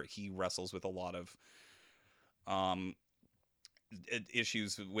himself, where he wrestles with a lot of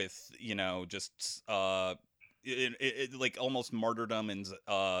issues with, just like almost martyrdom and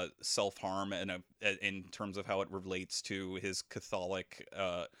self-harm, and in terms of how it relates to his Catholic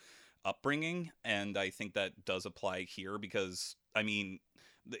upbringing. And I think that does apply here, because I mean,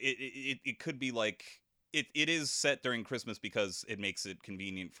 it could be like it is set during Christmas because it makes it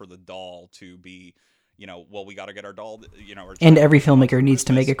convenient for the doll to be, well, we got to get our doll, and every filmmaker needs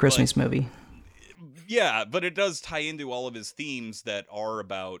to make a Christmas movie. Yeah, but it does tie into all of his themes that are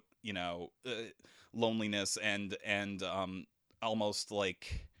about, loneliness and almost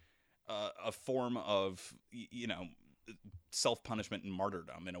like a form of, self-punishment and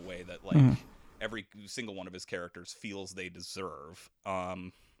martyrdom, in a way that, like, every single one of his characters feels they deserve.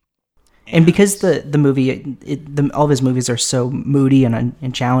 And because the movie, all of his movies are so moody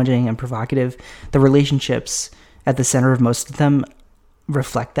and challenging and provocative, the relationships at the center of most of them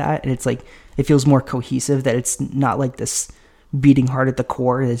reflect that, and it's like, it feels more cohesive, that it's not like this beating heart at the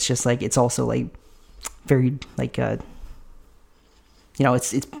core. It's just like, it's also like very like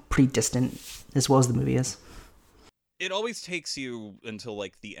it's pretty distant, as well as the movie is. It always takes you until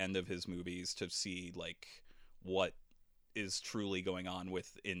like the end of his movies to see like what is truly going on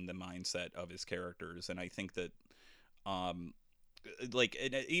within the mindset of his characters, and I think that like,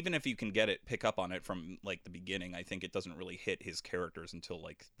 even if you can pick up on it from like the beginning, I think it doesn't really hit his characters until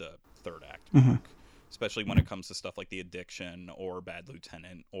like the third act, especially when it comes to stuff like The Addiction or Bad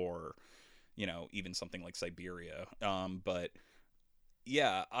Lieutenant, or even something like Siberia. But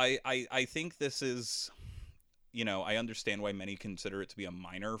yeah, I think this is, I understand why many consider it to be a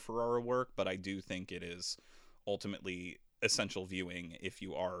minor Ferrara work, but I do think it is ultimately essential viewing if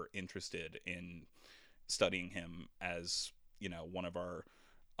you are interested in studying him as, one of our,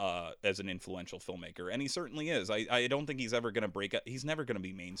 as an influential filmmaker. And he certainly is. I don't think he's ever going to break out. He's never going to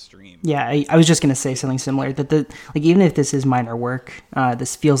be mainstream. Yeah, I was just going to say something similar, that even if this is minor work,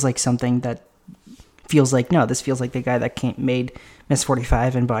 this feels like something that feels like, this feels like the guy that made Miss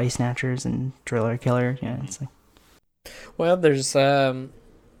 45 and Body Snatchers and Driller Killer. Yeah, it's like. Well, there's not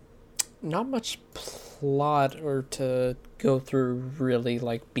much plot or to go through, really,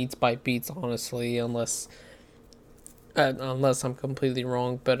 like beats by beats, honestly, unless I'm completely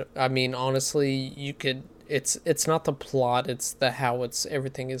wrong. But I mean, honestly, you could. It's not the plot; it's the how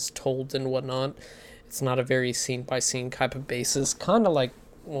everything is told and whatnot. It's not a very scene by scene type of basis, kind of like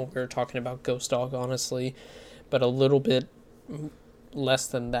when we were talking about Ghost Dog, honestly, but a little bit less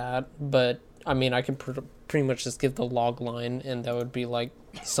than that. But I mean, I can pretty much just give the log line, and that would be like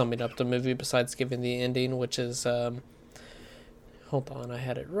summing up the movie. Besides giving the ending, which is hold on, I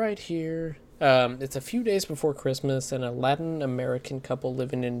had it right here. It's a few days before Christmas, and a Latin American couple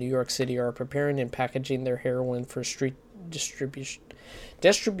living in New York City are preparing and packaging their heroin for street distribution.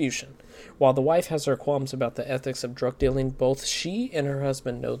 While the wife has her qualms about the ethics of drug dealing, both she and her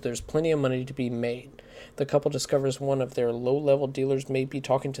husband know there's plenty of money to be made. The couple discovers one of their low-level dealers may be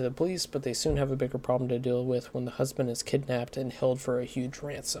talking to the police, but they soon have a bigger problem to deal with when the husband is kidnapped and held for a huge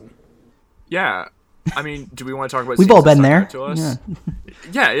ransom. Yeah. I mean, do we want to talk about? We've all been there.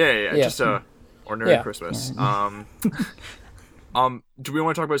 Yeah. Just ordinary Christmas. Yeah. Do we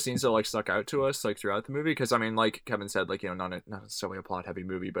want to talk about scenes that like stuck out to us like throughout the movie? Because I mean, like Kevin said, like not necessarily a plot heavy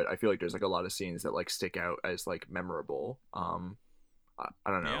movie, but I feel like there's like a lot of scenes that like stick out as like memorable.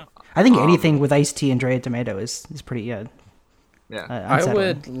 I don't know. Yeah. I think anything with Ice-T and Drea Tomato is pretty good. Yeah. I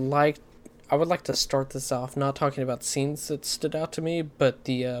would like to start this off not talking about scenes that stood out to me, but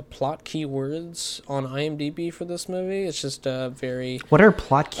the plot keywords on IMDb for this movie. It's just very. What are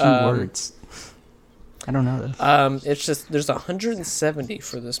plot keywords? I don't know this. It's just there's 170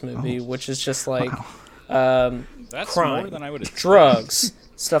 for this movie, which is just like That's crime, more than I would have drugs,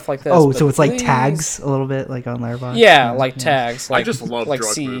 stuff like that. Oh, so it's like tags a little bit, like on Letterboxd. Yeah, like tags. Like, I just love like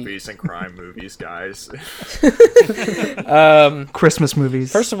drug movies and crime movies, guys. Christmas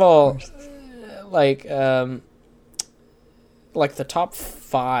movies. First of all, like the top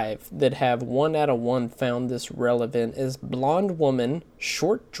 5 that have 1 out of 1 found this relevant is Blonde Woman,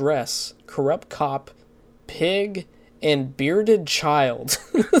 Short Dress, Corrupt Cop, Pig, and Bearded Child.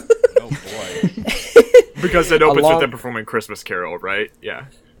 Oh boy. Because it opens with them performing Christmas Carol, right? Yeah.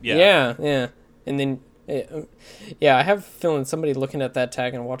 Yeah. And then, I have a feeling somebody looking at that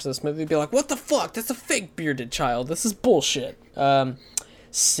tag and watch this movie be like, what the fuck? That's a fake Bearded Child. This is bullshit.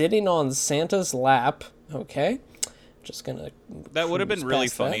 Sitting on Santa's Lap. Okay. just gonna. That would have been cruise really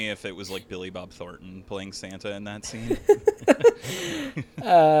past funny if it was like Billy Bob Thornton playing Santa in that scene.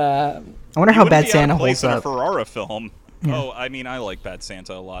 I wonder how Bad Santa holds in a up. Ferrara film. Yeah. Oh, I mean, I like Bad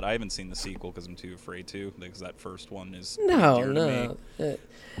Santa a lot. I haven't seen the sequel because I'm too afraid to, because that first one is dear to me.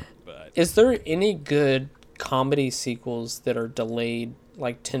 But Is there any good comedy sequels that are delayed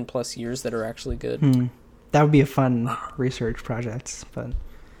like 10 plus years that are actually good? That would be a fun research project, but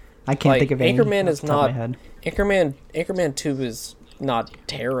I can't think of any. Anchorman off is the top of not. my head. Anchorman 2 is not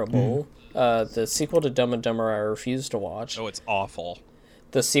terrible. The sequel to Dumb and Dumber I refuse to watch. oh, it's awful.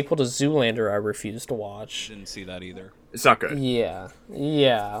 The sequel to Zoolander I refuse to watch. Didn't see that either. It's not good. Yeah,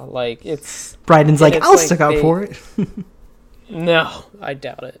 like it's. Bryden's like, it's I'll stick out for it. No, I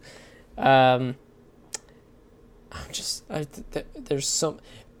doubt it. There's some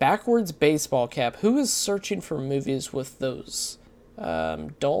backwards baseball cap. Who is searching for movies with those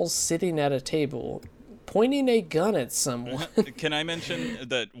dolls sitting at a table, pointing a gun at someone? Can I mention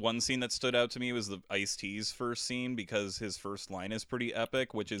that one scene that stood out to me was the Ice-T's first scene, because his first line is pretty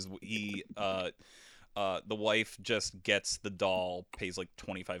epic, which is the wife just gets the doll, pays like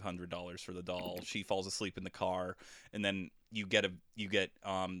 $2,500 for the doll. She falls asleep in the car, and then you get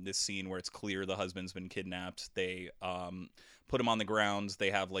this scene where it's clear the husband's been kidnapped. They put him on the ground. They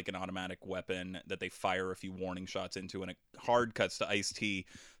have like an automatic weapon that they fire a few warning shots into, and it hard cuts to Ice-T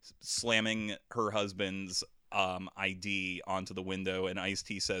slamming her husband's ID onto the window, and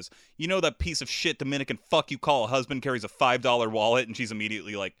Ice-T says, "You know that piece of shit Dominican fuck you call a husband carries a $5 wallet?" And she's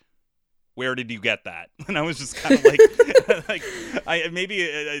immediately like, "Where did you get that?" And I was just kind of like,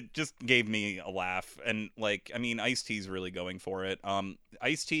 it just gave me a laugh. And like, I mean, Ice-T's really going for it.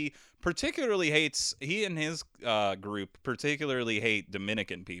 Ice-T particularly hates, he and his group particularly hate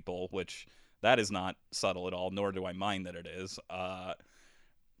Dominican people, which that is not subtle at all, nor do I mind that it is.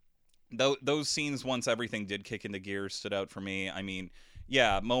 Those scenes, once everything did kick into gear, stood out for me. I mean,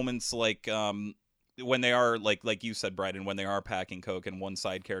 yeah, moments like when they are like you said, Bryden, when they are packing coke, and one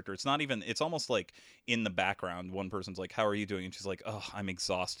side character, it's almost like in the background, one person's like, "How are you doing?" And she's like, "Oh, I'm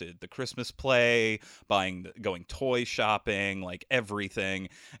exhausted. The Christmas play, going toy shopping, like everything."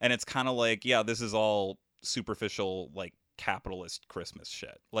 And it's kind of like, yeah, this is all superficial, like capitalist Christmas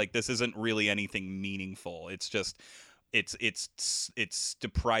shit. Like, this isn't really anything meaningful. It's just it's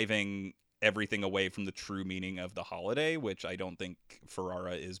depriving everything away from the true meaning of the holiday, which I don't think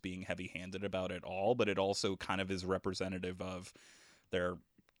Ferrara is being heavy-handed about at all, but it also kind of is representative of their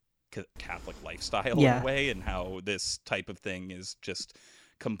Catholic lifestyle in a way, and how this type of thing is just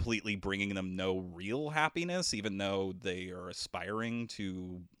completely bringing them no real happiness, even though they are aspiring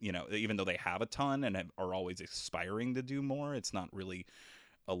to, even though they have a ton and are always aspiring to do more, it's not really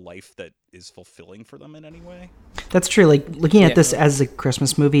a life that is fulfilling for them in any way. That's true. Like, looking at this as a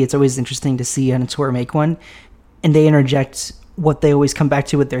Christmas movie, it's always interesting to see an tour make one, and they interject what they always come back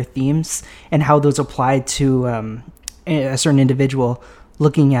to with their themes and how those apply to a certain individual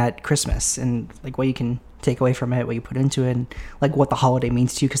looking at Christmas, and like what you can take away from it, what you put into it, and like what the holiday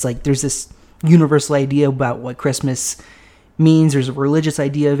means to you. Because like there's this universal idea about what Christmas means. There's a religious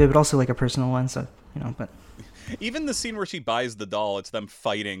idea of it, but also like a personal one. So but. Even the scene where she buys the doll, it's them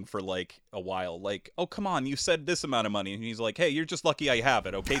fighting for like a while. Like, "Oh, come on, you said this amount of money." And he's like, "Hey, you're just lucky I have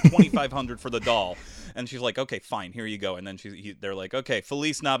it, okay? $2,500 for the doll." And she's like, "Okay, fine, here you go." And then they're like, "Okay,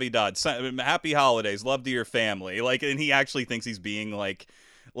 Feliz Navidad, happy holidays, love to your family." Like, and he actually thinks he's being like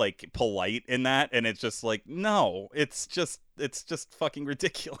polite in that, and it's just like, no, it's just fucking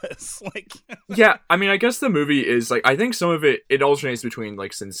ridiculous. Like, yeah, I mean, I guess the movie is like, I think some of it alternates between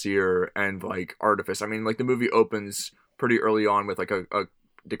like sincere and like artifice. I mean, like the movie opens pretty early on with like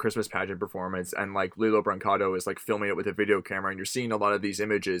the Christmas pageant performance, and like Lilo Brancato is like filming it with a video camera, and you're seeing a lot of these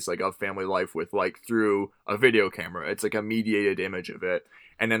images like of family life with like through a video camera. It's like a mediated image of it.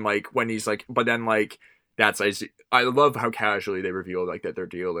 And then like when he's like, but then like I love how casually they reveal like that they're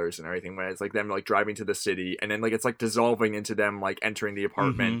dealers and everything, when it's like them like driving to the city, and then like it's like dissolving into them like entering the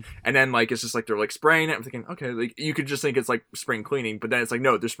apartment, and then like it's just like they're like spraying it. I'm thinking, okay, like you could just think it's like spring cleaning, but then it's like,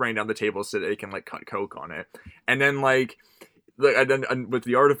 no, they're spraying down the table so they can like cut coke on it. And then like and with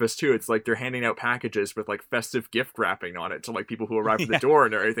the artifice too, it's like they're handing out packages with like festive gift wrapping on it to like people who arrive at the door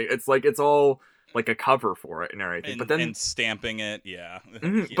and everything. It's like it's all like a cover for it and everything, but then stamping it, yeah.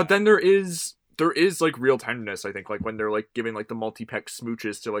 But then there is like real tenderness, I think, like when they're like giving like the multi-peck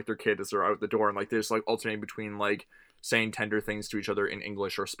smooches to like their kid as they're out the door, and like there's like alternating between like saying tender things to each other in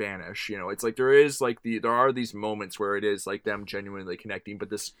English or Spanish. It's like there are these moments where it is like them genuinely connecting,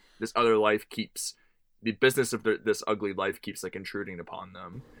 but this other life keeps, the business of this ugly life keeps like intruding upon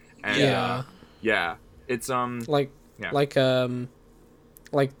them. And it's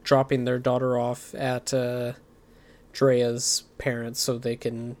like dropping their daughter off at Drea's parents so they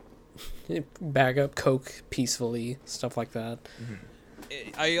can bag up coke peacefully, stuff like that.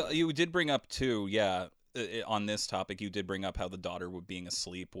 You did bring up too, yeah. On this topic, you did bring up how the daughter would being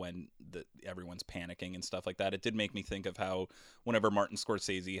asleep when everyone's panicking and stuff like that. It did make me think of how whenever Martin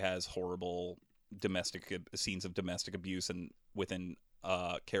Scorsese has horrible scenes of domestic abuse and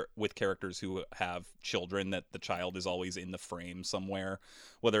with characters who have children, that the child is always in the frame somewhere.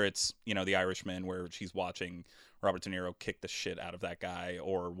 Whether it's The Irishman, where she's watching Robert De Niro kick the shit out of that guy,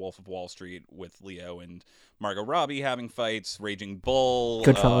 or Wolf of Wall Street with Leo and Margot Robbie having fights, Raging Bull,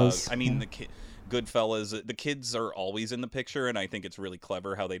 Goodfellas. Goodfellas. The kids are always in the picture, and I think it's really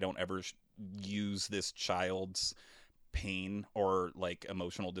clever how they don't ever use this child's pain or like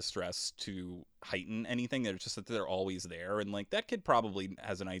emotional distress to heighten anything. They're just that they're always there, and like that kid probably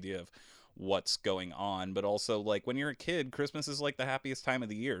has an idea of what's going on, but also like when you're a kid, Christmas is like the happiest time of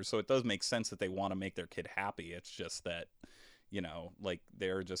the year, so it does make sense that they want to make their kid happy. It's just that like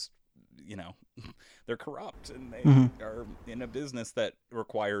they're just they're corrupt, and they are in a business that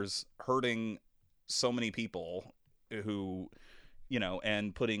requires hurting so many people who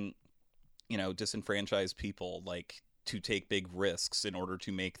and putting disenfranchised people like to take big risks in order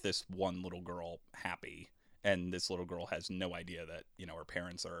to make this one little girl happy, and this little girl has no idea that her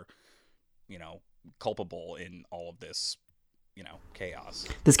parents are culpable in all of this chaos.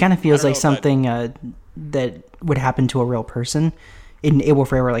 This kind of feels like something that would happen to a real person, and it will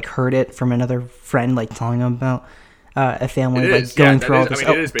forever like heard it from another friend like telling them about a family like going through all this. I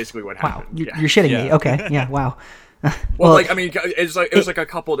mean, it is basically what happened. Wow, you're shitting me. Okay, yeah, wow. Well, like, I mean, it was like a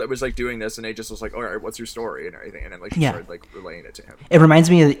couple that was like doing this, and they just was like, "All right, what's your story?" and everything, and then like she started like relaying it to him. It reminds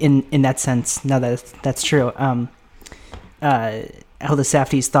me of, in that sense. Now that's true. How the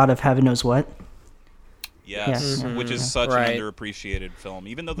Safdies thought of Heaven Knows What. Yes, which is such an underappreciated film.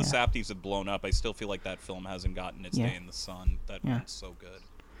 Even though the Safdies have blown up, I still feel like that film hasn't gotten its day in the sun. That one's so good.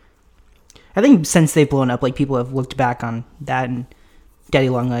 I think since they've blown up, like people have looked back on that and Daddy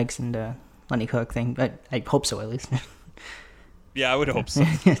Longlegs and Lenny Cook thing. I hope so, at least. Yeah, I would hope so.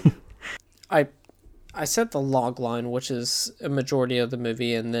 I said the log line, which is a majority of the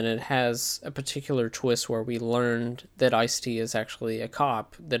movie, and then it has a particular twist where we learned that Ice-T is actually a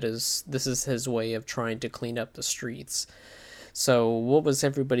cop. This is his way of trying to clean up the streets. So what was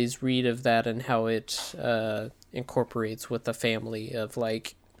everybody's read of that, and how it incorporates with the family of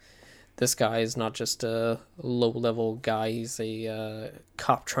like, this guy is not just a low-level guy, he's a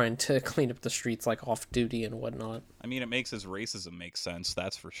cop trying to clean up the streets, like off-duty and whatnot. I mean, it makes his racism make sense,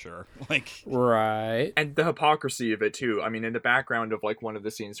 that's for sure. Like, right. And the hypocrisy of it, too. I mean, in the background of, like, one of the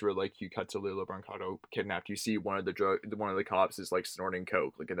scenes where, like, you cut to Lilo Brancato kidnapped, you see one of the cops is, like, snorting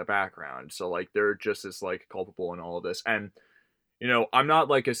coke, like, in the background. So, like, they're just as, like, culpable in all of this. And I'm not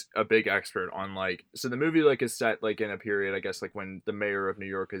like a big expert on like, so the movie like is set like in a period, I guess, like when the mayor of New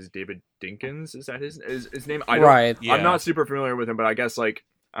York is David Dinkins. Is that his name? Right. Yeah. I'm not super familiar with him, but I guess like,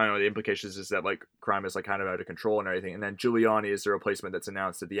 I don't know, the implications is that like crime is like kind of out of control and everything. And then Giuliani is the replacement that's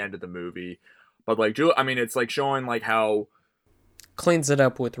announced at the end of the movie. But like, I mean, it's like showing like how cleans it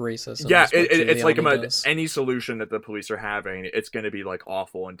up with racism. Yeah, it's like any solution that the police are having, it's going to be like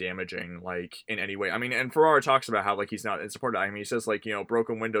awful and damaging, like in any way. I mean, and Ferrara talks about how like he's not in support of it. I mean, he says like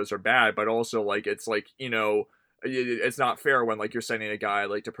broken windows are bad, but also like it's like it's not fair when like you're sending a guy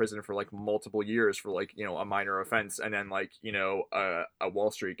like to prison for like multiple years for like a minor offense, and then like a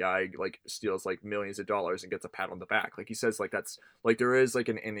Wall Street guy like steals like millions of dollars and gets a pat on the back. Like he says like that's like there is like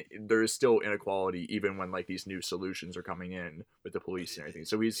there is still inequality even when like these new solutions are coming in with the police and everything.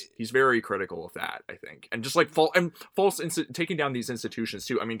 So he's very critical of that, I think, and just like taking down these institutions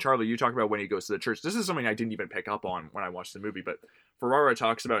too. I mean, Charlie, you talk about when he goes to the church. This is something I didn't even pick up on when I watched the movie, but Ferrara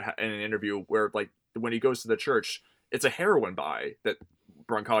talks about in an interview where like when he goes to the church, it's a heroin buy that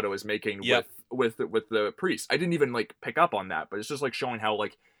Brancato is making with the priest. I didn't even like pick up on that, but it's just like showing how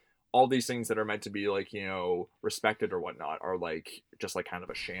like all these things that are meant to be like respected or whatnot are like just like kind of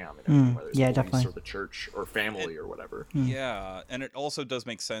a sham. Whether it's police definitely, or the church or family or whatever. Yeah, and it also does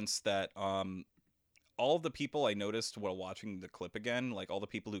make sense that all of the people I noticed while watching the clip again, like all the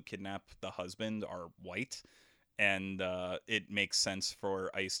people who kidnap the husband are white. And it makes sense for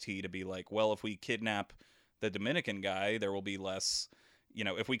Ice-T to be like, well, if we kidnap the Dominican guy, there will be less,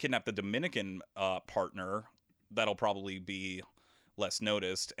 if we kidnap the Dominican partner, that'll probably be less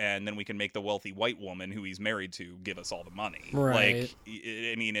noticed. And then we can make the wealthy white woman who he's married to give us all the money. Right. Like,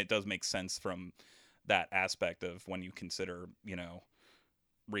 I mean, it does make sense from that aspect of when you consider,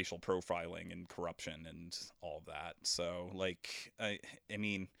 racial profiling and corruption and all of that. So, like, I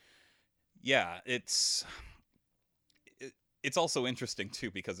mean, yeah, it's also interesting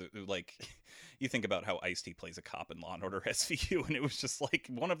too because like you think about how Ice-T plays a cop in Law and Order SVU, and it was just like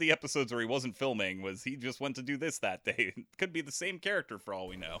one of the episodes where he wasn't filming was he just went to do this that day. It could be the same character for all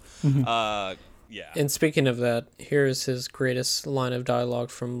we know. Yeah. And speaking of that, here's his greatest line of dialogue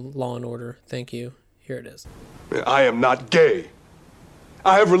from Law and Order. Thank you. Here it is. I am not gay.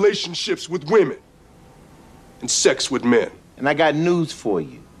 I have relationships with women and sex with men. And I got news for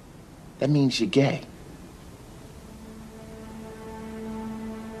you. That means you're gay.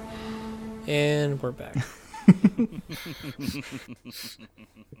 And we're back.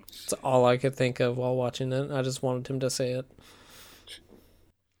 That's all I could think of while watching it. I just wanted him to say it.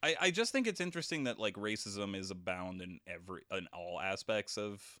 I just think it's interesting that like racism is abound in all aspects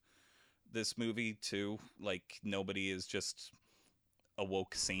of this movie too. Like nobody is just a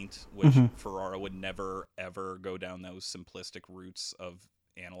woke saint, which Ferrara would never ever go down those simplistic routes of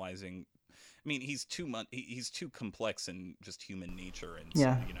analyzing. I mean, he's too complex in just human nature and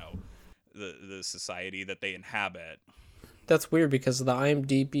you know the society that they inhabit. That's weird because the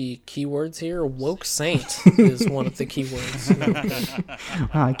IMDb keywords here, woke saint is one of the keywords.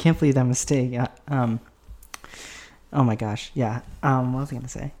 Wow, I can't believe that mistake. Oh my gosh. Yeah. What was I going to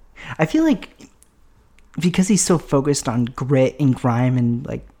say? I feel like because he's so focused on grit and grime and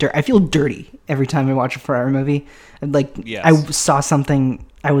like dirt, I feel dirty every time I watch a Ferrara movie. Like I saw something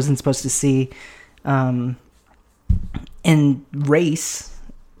I wasn't supposed to see. And race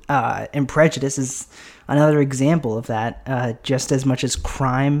and prejudice is another example of that, just as much as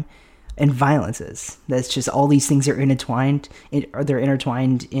crime and violence is. That's just all these things are intertwined. They're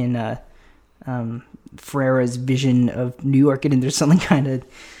intertwined in Ferrara's vision of New York, and there's something kind of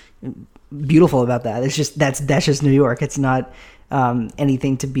beautiful about that. It's just that's just New York. It's not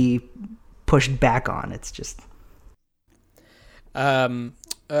anything to be pushed back on. It's just. I'm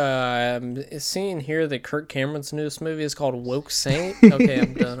seeing here that Kirk Cameron's newest movie is called Woke Saint. Okay,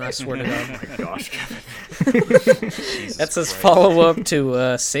 I'm done. I swear to God. Oh my gosh, Kevin. That's his follow-up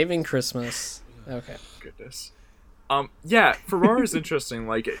to Saving Christmas. Okay. Goodness. Yeah, Ferrara is interesting.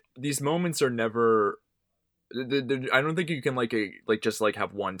 Like these moments are never. I don't think you can just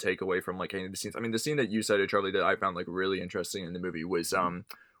have one takeaway from like any of the scenes. I mean, the scene that you cited, Charlie, that I found like really interesting in the movie was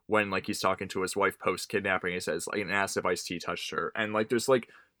when like he's talking to his wife post kidnapping. He says like and asks if Ice-T touched her, and like there's like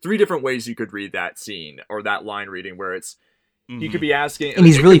 3 different ways you could read that scene or that line reading where it's he could be asking, and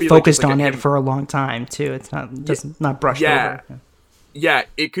he's really focused on it for a long time too. It's not brushed over. Yeah,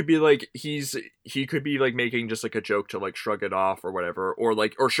 it could be like he could be like making just like a joke to like shrug it off or whatever, or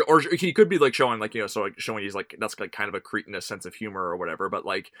like or he could be like showing like so like showing he's like that's like kind of a cretinous sense of humor or whatever, but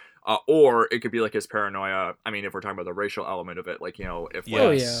like or it could be like his paranoia. I mean, if we're talking about the racial element of it, like if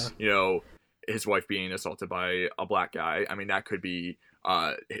his wife being assaulted by a black guy, I mean that could be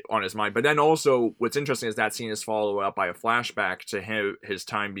on his mind. But then also what's interesting is that scene is followed up by a flashback to his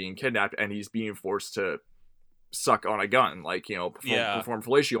time being kidnapped, and he's being forced to suck on a gun, like perform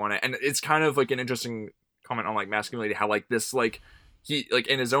fellatio on it, and it's kind of like an interesting comment on like masculinity, how like this like he like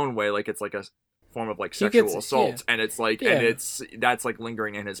in his own way like it's like a form of like sexual assault, and it's like and that's like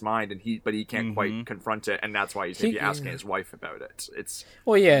lingering in his mind, and he can't quite confront it, and that's why he's maybe asking his wife about it. It's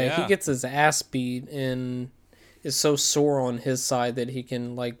he gets his ass beat and is so sore on his side that he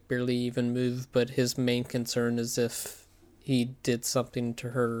can like barely even move, but his main concern is if he did something to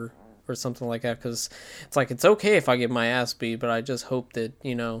her or something like that, because it's like it's okay if I get my ass beat, but I just hope that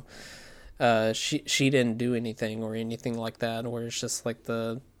she didn't do anything or anything like that, or it's just like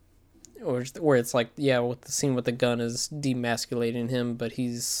where it's like with the scene with the gun is demasculating him, but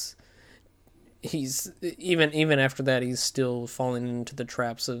he's even after that he's still falling into the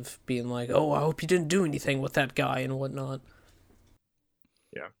traps of being like, oh, I hope you didn't do anything with that guy and whatnot.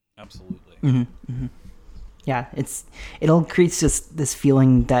 Yeah, absolutely. Yeah, it all creates just this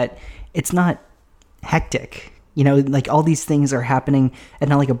feeling that it's not hectic. Like all these things are happening at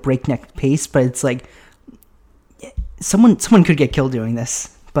not like a breakneck pace, but it's like someone could get killed doing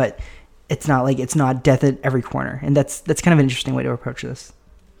this, but it's not death at every corner, and that's kind of an interesting way to approach this.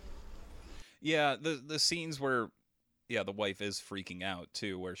 Yeah, the scenes where the wife is freaking out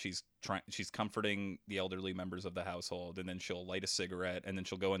too, where she's comforting the elderly members of the household, and then she'll light a cigarette, and then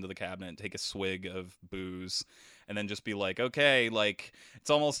she'll go into the cabinet and take a swig of booze, and then just be like, okay, like it's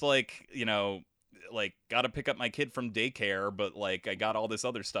almost like like gotta pick up my kid from daycare, but like I got all this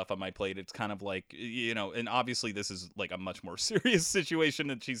other stuff on my plate. It's kind of like and obviously this is like a much more serious situation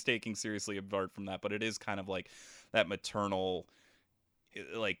that she's taking seriously apart from that, but it is kind of like that maternal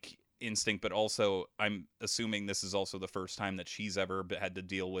like instinct. But also I'm assuming this is also the first time that she's ever had to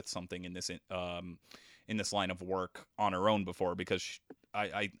deal with something in this line of work on her own before, because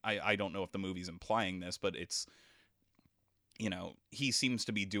I don't know if the movie's implying this, but it's he seems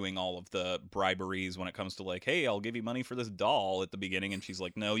to be doing all of the briberies when it comes to like, hey, I'll give you money for this doll at the beginning. And she's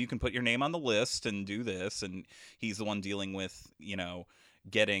like, no, you can put your name on the list and do this. And he's the one dealing with,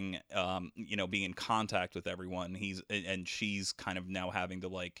 getting, being in contact with everyone. And she's kind of now having to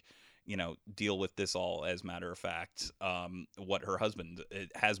like, deal with this all as matter of fact, what her husband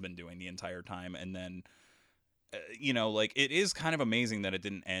has been doing the entire time. And then, like it is kind of amazing that it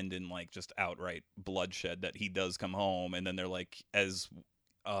didn't end in like just outright bloodshed, that he does come home and then they're like, as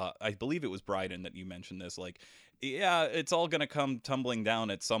I believe it was Bryden that you mentioned this, like, yeah, it's all going to come tumbling down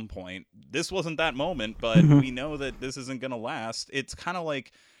at some point. This wasn't that moment, but we know that this isn't going to last. It's kind of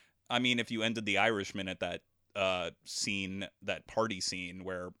like, I mean, if you ended The Irishman at that scene, that party scene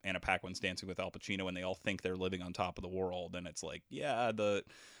where Anna Paquin's dancing with Al Pacino and they all think they're living on top of the world, and it's like, yeah, the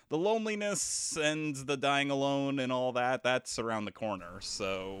loneliness and the dying alone and all that's around the corner.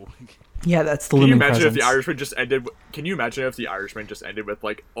 So yeah, that's the looming presence. Can you imagine if The Irishman just ended with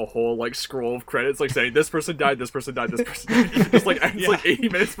like a whole like scroll of credits like saying this person died, this person died, this person died. It's like it's like 80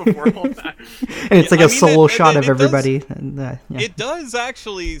 minutes before all that. And it's like a solo shot of everybody. It does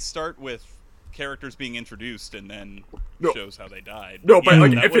actually start with characters being introduced and then shows how they died. No, but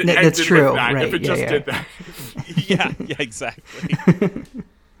like if it ended that's true, with that, right? If it just did that. yeah, exactly.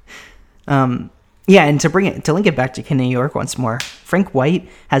 Yeah, and to link it back to King of New York once more, Frank White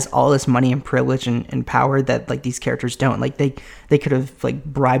has all this money and privilege and power that like these characters don't. Like they could have like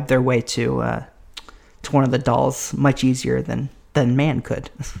bribed their way to one of the dolls much easier than Mann could.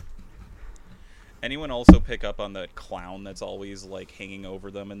 Anyone also pick up on that clown that's always like hanging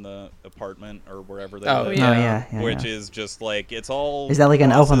over them in the apartment or wherever they live? Yeah. Which is just like, it's all, is that like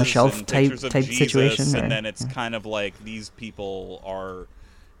an Elf on the Shelf type Jesus, situation? And then it's kind of like these people are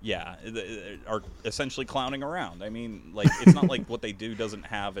essentially clowning around. I mean, like, it's not like what they do doesn't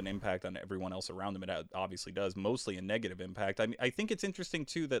have an impact on everyone else around them. It obviously does, mostly a negative impact. I mean, I think it's interesting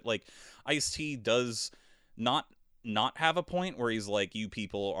too that like Ice-T does not have a point where he's like, you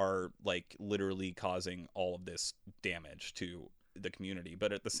people are like literally causing all of this damage to the community,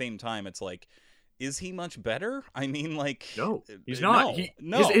 but at the same time it's like, is he much better? I mean, like, no, he's not.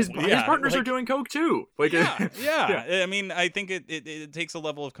 His partners are doing coke too. Like, yeah. I mean, I think it takes a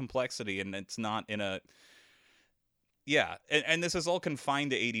level of complexity, and it's not in a. Yeah, and this is all confined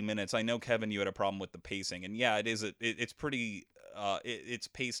to 80 minutes. I know, Kevin, you had a problem with the pacing, and yeah, it is. It's pretty. It's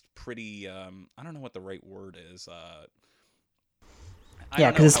paced pretty. I don't know what the right word is. Yeah,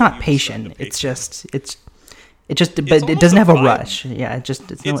 because it's not patient. It's just. But it doesn't have a rush. Yeah, it's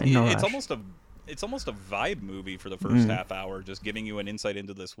no rush. It's almost a vibe movie for the first half hour, just giving you an insight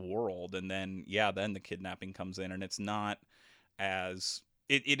into this world, and then the kidnapping comes in, and it's not as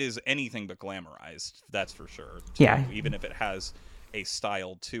it is anything but glamorized. That's for sure. Yeah, even if it has a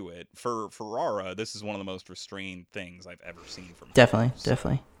style to it. For Ferrara, this is one of the most restrained things I've ever seen from him.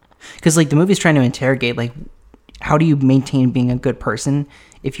 Definitely. Because like the movie's trying to interrogate like, how do you maintain being a good person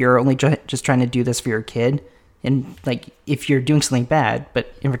if you're only just trying to do this for your kid, and like if you're doing something bad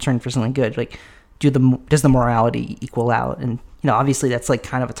but in return for something good, like does the morality equal out? And obviously that's like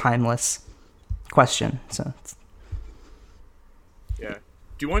kind of a timeless question. So yeah.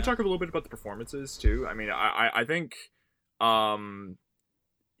 Do you want to talk a little bit about the performances too? I mean, I think I'm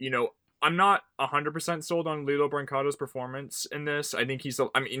not 100% sold on Lilo Brancato's performance in this. I think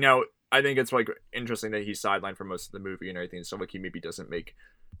I think it's like interesting that he's sidelined for most of the movie and everything. So like he maybe doesn't make,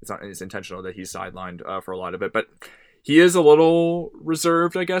 it's intentional that he's sidelined for a lot of it, but he is a little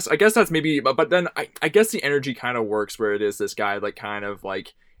reserved, I guess. I guess that's maybe, but then I guess the energy kind of works where it is this guy like kind of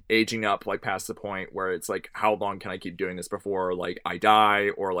like aging up like past the point where it's like, how long can I keep doing this before like I die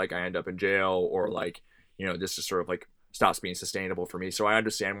or like I end up in jail or like, this is sort of like stops being sustainable for me. So I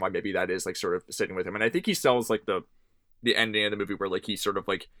understand why maybe that is like sort of sitting with him. And I think he sells like the ending of the movie where like he sort of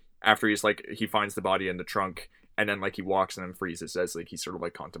like after he's like he finds the body in the trunk and then like he walks and then freezes as like he sort of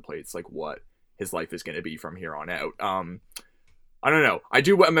like contemplates like what his life is going to be from here on out. I don't know.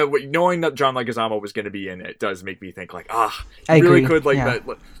 Knowing that John Leguizamo was going to be in it does make me think like, I really could like that.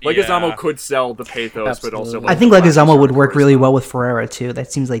 Leguizamo could sell the pathos, absolutely. But also like, I think Leguizamo would work really well with Ferrara too.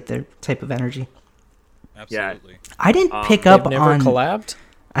 That seems like their type of energy. Absolutely. Yeah. I didn't pick up never on collabed.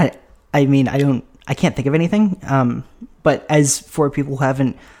 I mean, I can't think of anything. But as for people who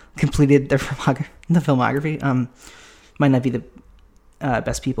haven't completed their filmography, might not be the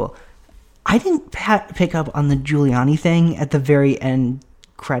best people. I didn't pick up on the Giuliani thing at the very end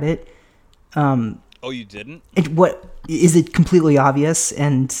credit. Oh, you didn't? What is it? Completely obvious,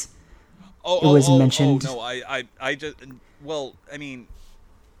 and it was mentioned. Oh no, I just I mean,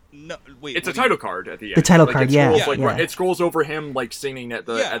 no, wait. It's a title card at the end. The title like, card, it scrolls, yeah. It scrolls over him like singing at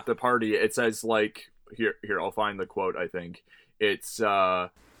the party. It says like here I'll find the quote. I think it's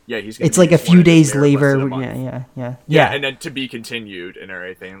he's. It's like a few days later. Yeah. And then to be continued and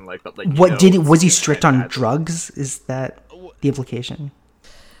everything like. But like, was he strict on drugs? Is that the implication?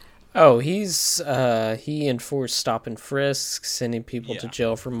 Oh, he enforced stop and frisk, sending people to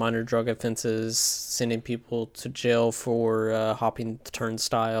jail for minor drug offenses, sending people to jail for hopping the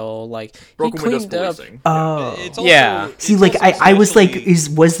turnstile. Like, he cleaned up. Oh, See, like I was like,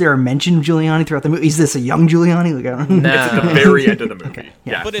 was there a mention of Giuliani throughout the movie? Is this a young Giuliani? Like, no. It's at the very end of the movie. Okay.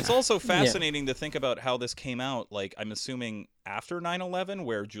 Yeah, but it's also fascinating to think about how this came out. Like, I'm assuming after 9/11,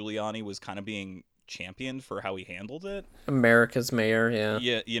 where Giuliani was kind of being championed for how he handled it. America's mayor,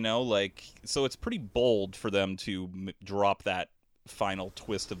 yeah, like, so it's pretty bold for them to drop that final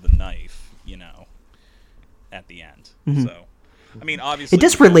twist of the knife, at the end. Mm-hmm. So, I mean, obviously, it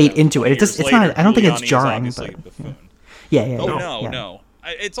does relate into it. It's not. I don't think it's jarring. But No.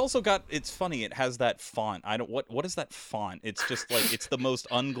 It's also got. It's funny. It has that font. What is that font? It's just like it's the most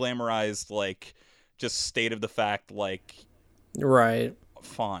unglamorized, like, just state of the fact, like, right.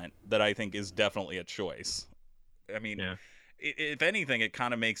 font that I think is definitely a choice. I mean, if anything, it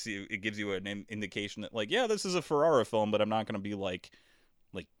kind of gives you an indication that, like, this is a Ferrara film, but I'm not going to be like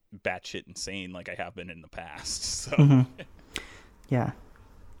batshit insane like I have been in the past. So, yeah,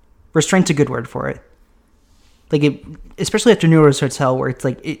 restraint's a good word for it. Like, especially after New Rose Hotel, where it's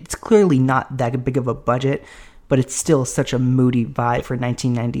like it's clearly not that big of a budget, but it's still such a moody vibe for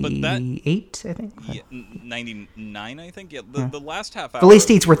 1998, I think. Yeah, 99, I think. Yeah, the last half hour. The late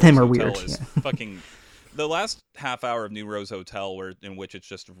states with him are weird. Fucking. The last half hour of New Rose Hotel, in which it's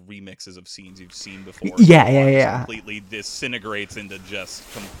just remixes of scenes you've seen before. Yeah. Completely disintegrates into just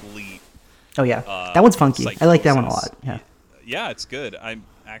complete. Oh yeah, that one's funky. I like that one a lot. Yeah. Yeah, it's good. I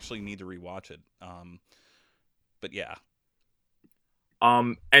actually need to rewatch it. But yeah.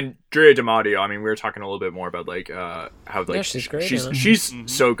 And Drea D'Amadio, I mean, we were talking a little bit more about like how like she's great. She's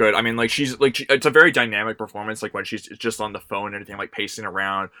so good. I mean, like it's a very dynamic performance. Like when she's just on the phone and everything, like pacing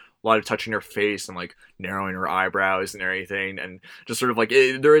around, a lot of touching her face and like narrowing her eyebrows and everything, and just sort of like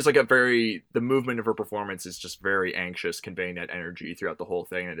there is like the movement of her performance is just very anxious, conveying that energy throughout the whole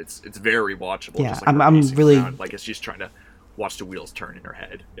thing, and it's very watchable. Yeah, just, like, I'm really around, like it's just trying to watch the wheels turn in her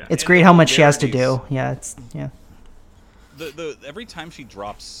head. Yeah. It's great how much she has to do. Yeah, The every time she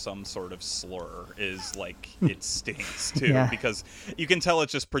drops some sort of slur is like it stings too, because you can tell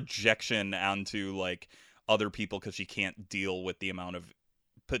it's just projection onto like other people because she can't deal with the amount of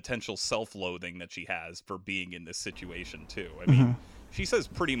potential self-loathing that she has for being in this situation too. I mean, she says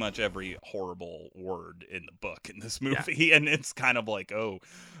pretty much every horrible word in the book in this movie, and it's kind of like, oh,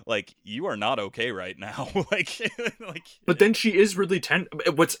 like you are not okay right now. like. But then she is really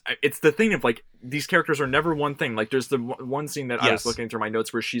it's the thing of like these characters are never one thing. Like there's the one scene that I was looking through my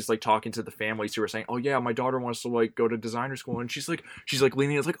notes where she's like talking to the families who are saying, oh yeah, my daughter wants to like go to designer school, and she's like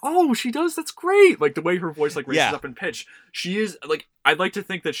leaning, it's like, oh, she does, that's great. Like the way her voice like raises up in pitch, she is like, I'd like to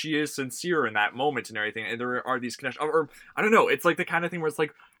think that she is sincere in that moment and everything, and there are these connections, or I don't know, it's like the kind of thing where it's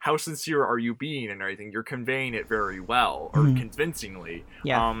like, how sincere are you being and everything? You're conveying it very well or convincingly.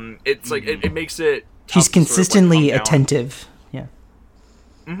 It's like it makes it. She's consistently sort of like attentive. Yeah.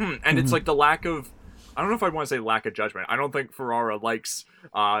 And it's like the lack of. I don't know if I want to say lack of judgment. I don't think Ferrara likes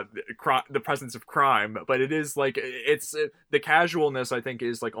the presence of crime, but it is like it's the casualness. I think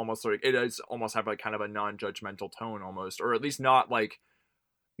is like almost like it is almost have like kind of a non-judgmental tone almost, or at least not like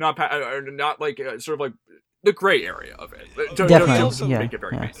sort of like the gray area of it. Definitely, make it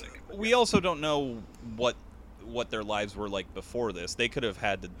very basic. We also don't know what their lives were like before this. They could have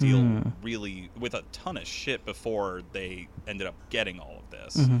had to deal really with a ton of shit before they ended up getting all of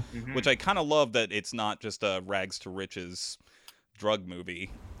this, which I kind of love that it's not just a rags to riches drug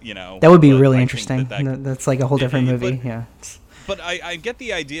movie, That would be really interesting. That's like a whole different movie, But I get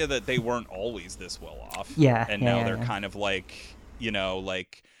the idea that they weren't always this well off. And now they're kind of like,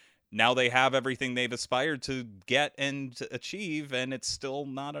 like now they have everything they've aspired to get and to achieve, and it's still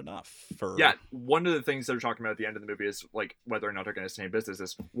not enough for. Yeah, one of the things they're talking about at the end of the movie is like whether or not they're going to stay in business.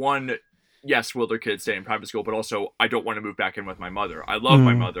 Is one, yes, will their kids stay in private school, but also I don't want to move back in with my mother. I love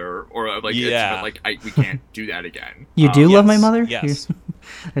my mother, or like but like we can't do that again. You do love my mother? Yes.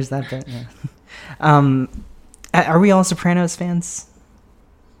 There's that bit. Yeah. Are we all Sopranos fans?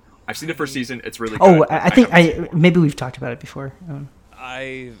 I've seen the first season. It's really good. I think maybe we've talked about it before.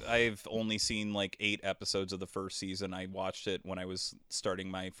 I've only seen like 8 episodes of the first season. I watched it when I was starting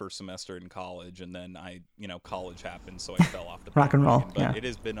my first semester in college, and then college happened, so I fell off the rock and roll. But it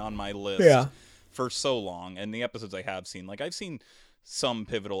has been on my list for so long, and the episodes I have seen, like I've seen some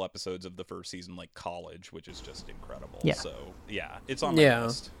pivotal episodes of the first season, like College, which is just incredible. So yeah, it's on my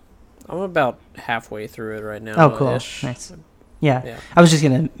list. I'm about halfway through it right now. Oh, cool. Ish. Nice. Yeah. I was just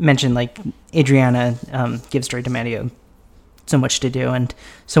gonna mention, like, Adriana gives Joy DiMaggio so much to do and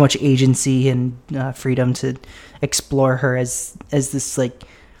so much agency and freedom to explore her as this, like,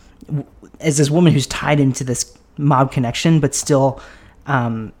 as this woman who's tied into this mob connection, but still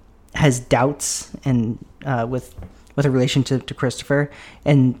has doubts and with a relation to Christopher.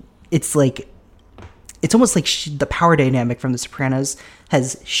 And it's like, it's almost like the power dynamic from The Sopranos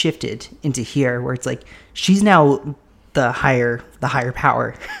has shifted into here, where it's like she's now the higher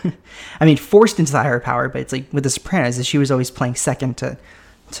power. I mean, forced into the higher power, but it's like with The Sopranos, that she was always playing second to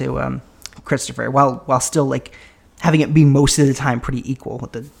Christopher, while still, like, having it be most of the time pretty equal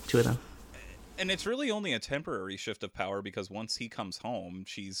with the two of them. And it's really only a temporary shift of power, because once he comes home,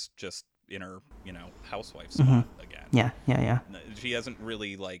 she's just in her, housewife spot again. Yeah. She hasn't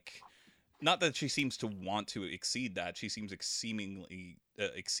really, like, not that she seems to want to exceed that. She seems exceedingly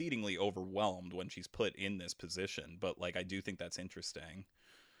overwhelmed when she's put in this position. But, like, I do think that's interesting.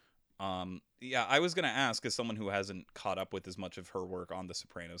 Yeah, I was going to ask, as someone who hasn't caught up with as much of her work on The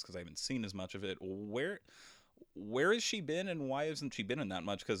Sopranos, because I haven't seen as much of it, where has she been, and why hasn't she been in that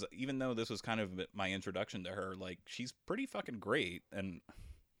much? Because even though this was kind of my introduction to her, like, she's pretty fucking great. And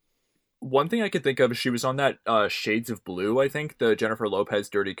one thing I could think of is she was on that Shades of Blue, I think, the Jennifer Lopez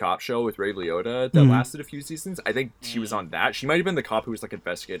Dirty Cop show with Ray Liotta that lasted a few seasons. I think she was on that. She might have been the cop who was, like,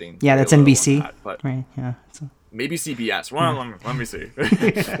 investigating. Yeah, that's NBC. That, but right, yeah. Maybe CBS. Well, let me see.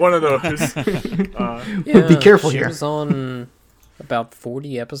 One of those. Be careful here. She was on about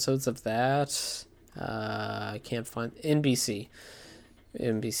 40 episodes of that. I can't find NBC.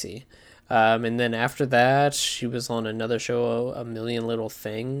 And then after that, she was on another show, A Million Little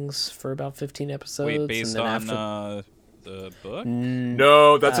Things, for about 15 episodes. Wait, based and then on the book?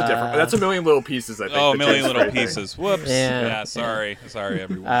 No, that's a different. That's A Million Little Pieces, I think. Oh, A Million Little Pieces. Whoops. Yeah, sorry,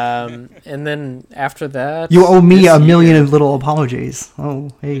 everyone. And then after that, you owe me a million little apologies. Oh,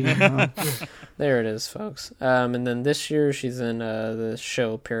 hey. There it is, folks. And then this year she's in the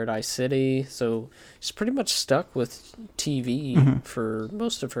show Paradise City, so she's pretty much stuck with TV for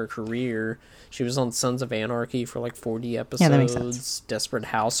most of her career. She was on Sons of Anarchy for like 40 episodes. Yeah, that makes sense. Desperate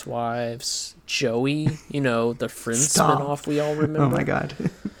Housewives, Joey, the Friends spinoff we all remember. Oh my god.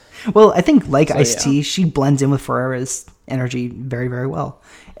 Well, I think Ice-T, she blends in with Ferrera's energy very, very well,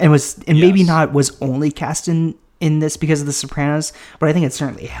 and maybe not was only cast in this because of The Sopranos, but I think it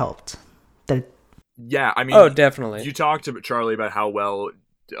certainly helped. Yeah, I mean, oh, definitely. You talked to Charlie about how well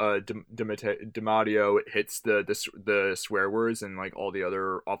DiMaggio hits the swear words and, like, all the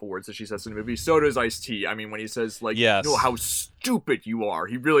other awful words that she says in the movie. So does Ice-T. I mean, when he says, like, how stupid you are,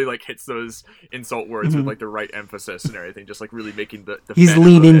 he really, like, hits those insult words with, like, the right emphasis and everything, just, like, really making the he's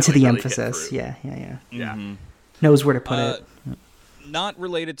leaned into the emphasis. Yeah. Knows where to put it. Not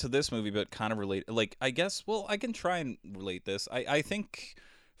related to this movie, but kind of related. Like, I guess, well, I can try and relate this. I think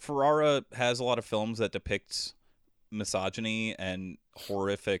Ferrara has a lot of films that depict misogyny and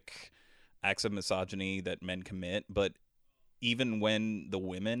horrific acts of misogyny that men commit, but even when the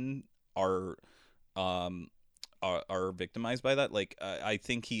women are victimized by that, like, I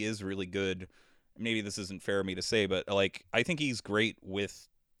think he is really good. Maybe this isn't fair of me to say, but, like, I think he's great with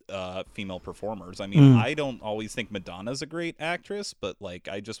female performers. I mean, I don't always think Madonna's a great actress, but, like,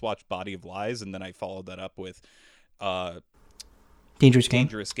 I just watched Body of Lies, and then I followed that up with Dangerous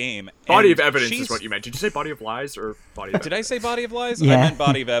Game. Body of Evidence is what you meant. Did you say Body of Lies or Body of Evidence? Did I say Body of Lies? Yeah. I meant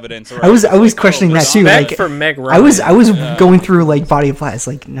Body of Evidence. I was questioning that too. Like, for Meg Ryan. I was going through, like, Body of Lies,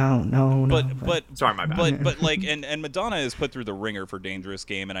 like, no. But sorry, my bad. But like, and Madonna is put through the ringer for Dangerous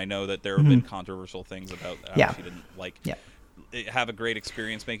Game, and I know that there have been controversial things about how she didn't have a great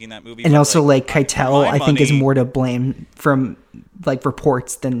experience making that movie. And also, like, Keitel, I think, is more to blame from, like,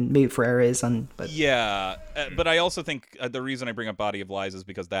 reports than maybe Ferrera is on. But yeah, but I also think the reason I bring up Body of Lies is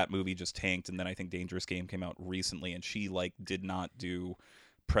because that movie just tanked, and then I think Dangerous Game came out recently, and she, like, did not do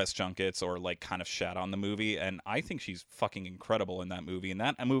press junkets or, like, kind of shat on the movie, and I think she's fucking incredible in that movie, and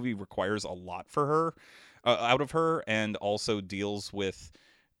that movie requires a lot for her, out of her, and also deals with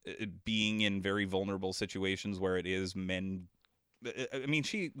being in very vulnerable situations where it is men. I mean,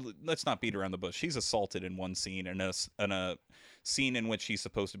 let's not beat around the bush. She's assaulted in one scene, in a scene in which she's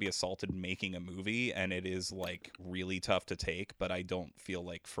supposed to be assaulted making a movie, and it is, like, really tough to take, but I don't feel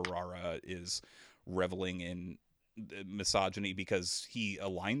like Ferrara is reveling in misogyny because he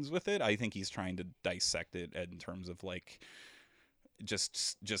aligns with it. I think he's trying to dissect it in terms of, like,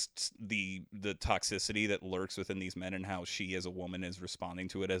 just the toxicity that lurks within these men and how she as a woman is responding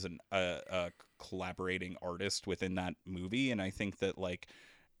to it as a collaborating artist within that movie. And I think that like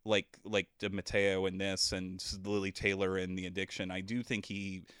DiMatteo in this and Lily Taylor in The Addiction, I do think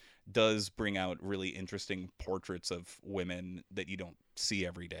he does bring out really interesting portraits of women that you don't see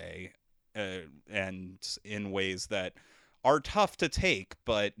every day, and in ways that are tough to take,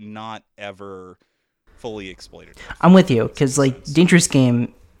 but not ever fully exploited. I'm with you, because like Dangerous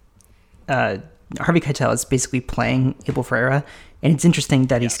Game, Harvey Keitel is basically playing Abel Ferreira, and it's interesting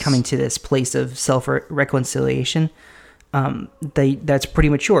that he's coming to this place of self-reconciliation that's pretty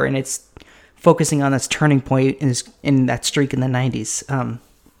mature, and it's focusing on this turning point in that streak in the 90s.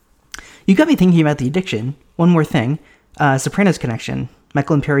 You got me thinking about The Addiction. One more thing. Sopranos connection.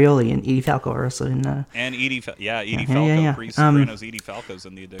 Michael Imperioli and Edie Falco are also in... and Edie Falco, pre-Sopranos, Edie Falco's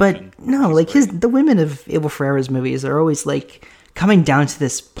in The Addiction. But no, like the women of Abel Ferreira's movies are always like coming down to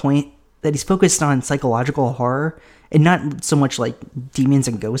this point that he's focused on psychological horror, and not so much like demons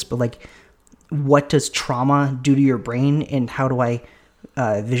and ghosts, but like what does trauma do to your brain, and how do I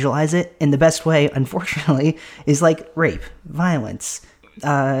visualize it? And the best way, unfortunately, is like rape, violence,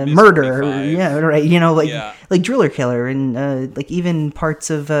 murder, like Driller Killer, and like even parts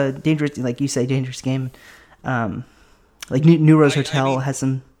of Dangerous, like you say, Dangerous Game, like New Rose Hotel has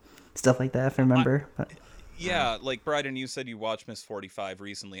some stuff like that, if I remember. Yeah, like Bryden, you said you watched Miss 45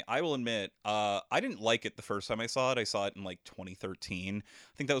 recently. I will admit, I didn't like it the first time I saw it. I saw it in like 2013.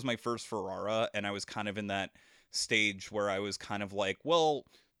 I think that was my first Ferrara, and I was kind of in that stage where I was kind of like, well,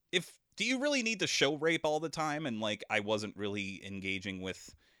 do you really need to show rape all the time? And like, I wasn't really engaging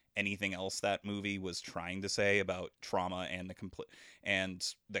with anything else that movie was trying to say about trauma and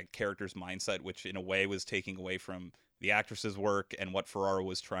the character's mindset, which in a way was taking away from the actress's work and what Ferrara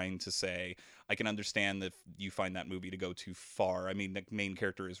was trying to say. I can understand if you find that movie to go too far. I mean, the main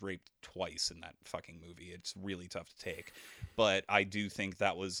character is raped twice in that fucking movie. It's really tough to take. But I do think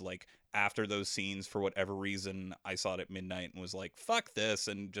that was like, after those scenes, for whatever reason, I saw it at midnight and was like, fuck this,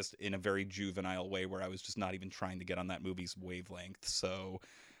 and just in a very juvenile way where I was just not even trying to get on that movie's wavelength. So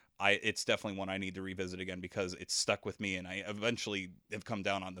it's definitely one I need to revisit again, because it's stuck with me, and I eventually have come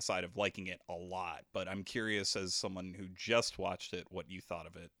down on the side of liking it a lot. But I'm curious, as someone who just watched it, what you thought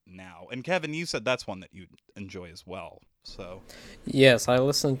of it now. And Kevin, you said that's one that you enjoy as well. So yes, I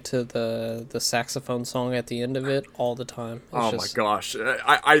listened to the saxophone song at the end of it all the time. My gosh,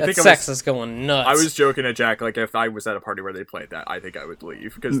 I think sax is going nuts. I was joking to Jack, like if I was at a party where they played that, I think I would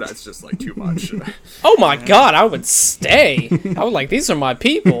leave, because that's just like too much. Oh my god, I would stay. I would like, these are my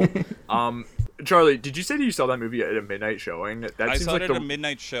people. Charlie, did you say that you saw that movie at a midnight showing? I saw it at a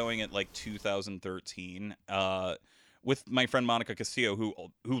midnight showing at like 2013. With my friend Monica Castillo,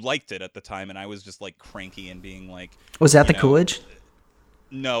 who liked it at the time, and I was just like cranky and being like, was that the Coolidge?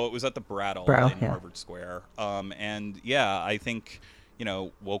 No, it was at the Brattle in Harvard Square. And yeah, I think,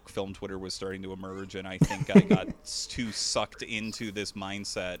 woke film Twitter was starting to emerge, and I think I got too sucked into this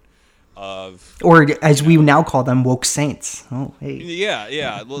mindset of, or as we now call them, woke saints. Oh, hey.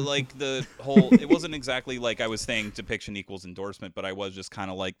 Yeah. Well, like the whole, it wasn't exactly like I was saying depiction equals endorsement, but I was just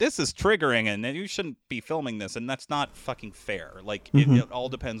kind of like, this is triggering, and you shouldn't be filming this, and that's not fucking fair. Like, it all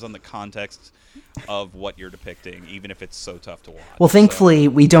depends on the context of what you're depicting, even if it's so tough to watch. Well, thankfully,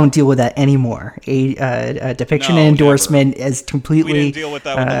 we don't deal with that anymore. A depiction and endorsement is completely. We didn't deal with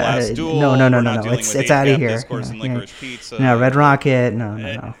that with The Last Duel. No. It's out of here. No, Red Rocket.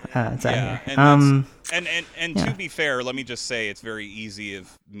 No. It's out of here. And to be fair, let me just say, it's very easy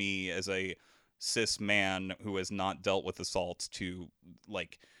of me as a cis man who has not dealt with assaults to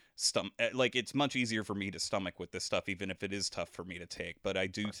it's much easier for me to stomach with this stuff, even if it is tough for me to take. But I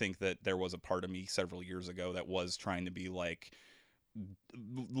do think that there was a part of me several years ago that was trying to be like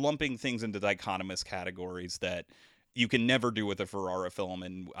lumping things into dichotomous categories that you can never do with a Ferrara film,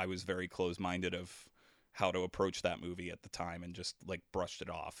 and I was very close-minded of how to approach that movie at the time, and just like brushed it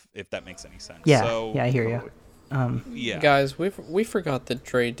off, if that makes any sense. Yeah, I hear you. Yeah, guys, we forgot that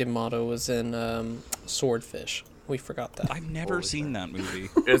Dre D'Amato was in Swordfish. We forgot that. I've never seen that movie.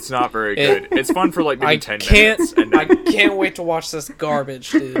 It's not very good. It's fun for like maybe 10 minutes. I can't wait to watch this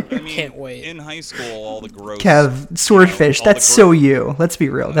garbage, dude. I can't wait. In high school, all the gross... Kev, Swordfish, that's so you. Let's be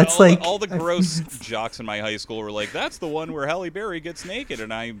real. That's all the gross jocks in my high school were like, that's the one where Halle Berry gets naked.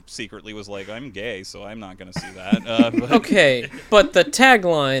 And I secretly was like, I'm gay, so I'm not going to see that. Okay, but the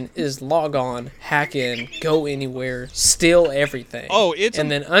tagline is log on, hack in, go anywhere, steal everything. Oh, and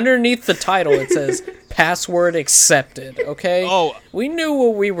then underneath the title it says... password accepted. Okay. Oh, we knew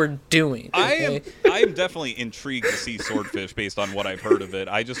what we were doing. Okay? I am definitely intrigued to see Swordfish based on what I've heard of it.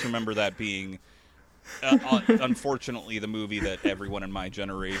 I just remember that being, unfortunately, the movie that everyone in my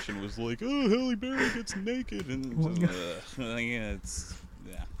generation was like, "Oh, Halle Berry gets naked," and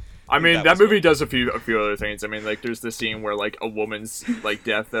I mean, that movie does a few other things. I mean, like, there's the scene where, like, a woman's, like,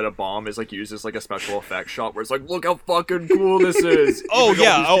 death at a bomb is, like, used as, like, a special effects shot where it's like, look how fucking cool this is. Oh,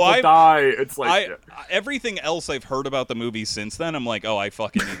 yeah. I die. It's like... Everything else I've heard about the movie since then, I'm like, oh, I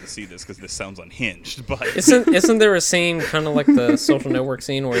fucking need to see this because this sounds unhinged. But Isn't there a scene kind of like the Social Network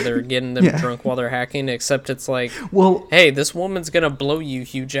scene where they're getting them drunk while they're hacking, except it's like, well, hey, this woman's going to blow you,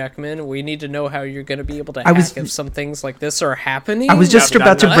 Hugh Jackman. We need to know how you're going to be able to hack if some things like this are happening. I was just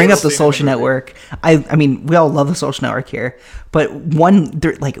about to bring up the Social Network. I mean, we all love the Social Network here, but one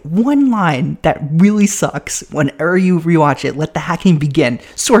line that really sucks whenever you rewatch it. Let the hacking begin.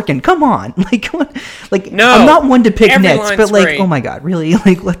 Sorkin, come on, no, I'm not one to pick every nits, but great. Oh my god, really?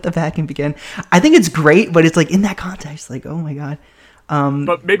 Like, let the hacking begin. I think it's great, but it's like in that context, like, oh my god.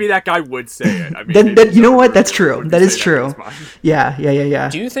 But maybe that guy would say it. I mean, you know what? That's true. That is true. Yeah.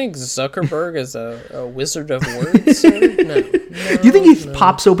 Do you think Zuckerberg is a wizard of words? No. Do you think he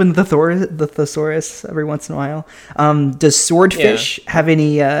pops open the thesaurus every once in a while? Does Swordfish have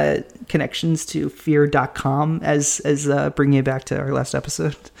any connections to Fear.com as bringing it back to our last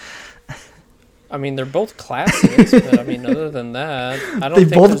episode? I mean, they're both classics, but I mean, other than that, I don't. They've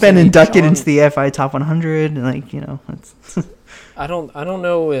both been inducted into the AFI Top 100, and like, you know, it's. I don't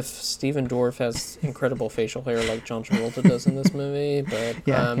know if Stephen Dorff has incredible facial hair like John Travolta does in this movie, but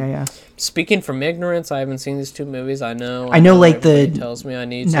yeah. Speaking from ignorance, I haven't seen these two movies. I know like the tells me I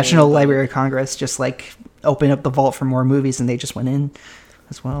need National Library of Congress just like opened up the vault for more movies, and they just went in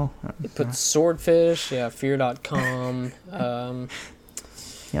as well. They put Swordfish, Fear.com.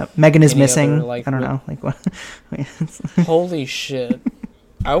 Yep, Megan is missing. Other, like, I don't know, like what? Holy shit.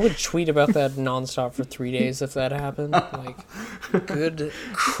 I would tweet about that nonstop for 3 days if that happened. Like, good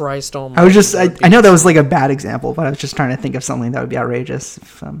Christ almighty. I was just, I know that was like a bad example, but I was just trying to think of something that would be outrageous.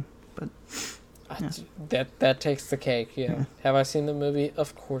 That takes the cake, yeah. Have I seen the movie?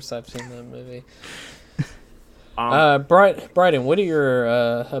 Of course I've seen that movie. Bryden, what are your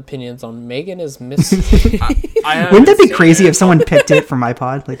opinions on Megan is Missing? Wouldn't that be crazy if someone picked it for my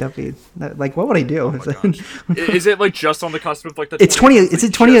pod? Like that'd be like, what would I do? Is it like just on the cusp of like the? It's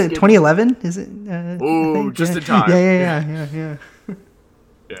 2011? Is it? Ooh, just in time. Yeah.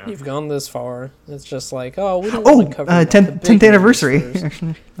 You've gone this far. It's just like, oh, we don't want to cover 10th anniversary.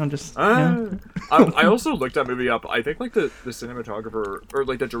 Actually, I'm just. I also looked that movie up. I think like the cinematographer or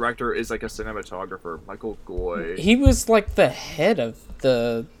like the director is like a cinematographer, Michael Goy. He was like the head of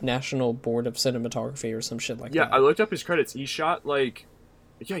the National Board of Cinematography or some shit like that. Yeah, I looked up his credits. He shot like.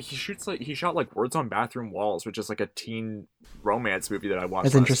 Yeah, he shot like Words on Bathroom Walls, which is like a teen romance movie that I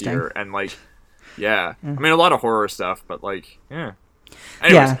watched last year, and like, yeah, I mean a lot of horror stuff, but like, yeah.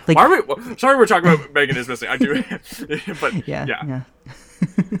 Anyways, sorry we're talking about Megan is Missing. I do, but yeah.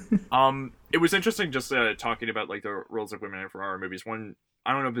 It was interesting just talking about like the roles of women in horror movies. One,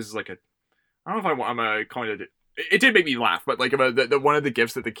 I don't know if this is like I don't know if I'm calling it. It did make me laugh, but like the one of the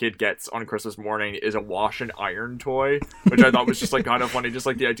gifts that the kid gets on Christmas morning is a wash and iron toy, which I thought was just like kind of funny. Just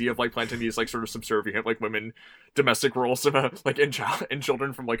like the idea of like planting these like sort of subservient like women domestic roles like in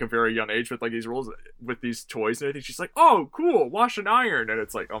children from like a very young age with like these roles with these toys and everything. She's like, oh cool, wash and iron, and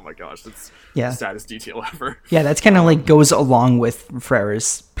it's like, oh my gosh, that's the saddest detail ever. Yeah, that's kind of like goes along with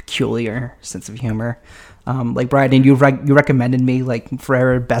Ferrera's peculiar sense of humor. Like Brian, you recommended me like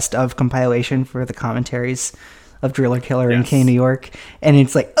Ferrera best of compilation for the commentaries of Driller Killer in K New York, and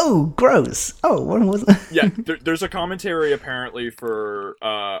it's like, oh, gross. Oh, what was it? Yeah, there's a commentary apparently for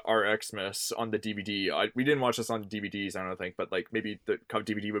our Xmas on the DVD. We didn't watch this on DVDs, I don't think, but like maybe the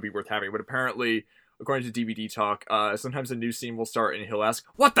DVD would be worth having. But apparently, according to DVD Talk, sometimes a new scene will start and he'll ask,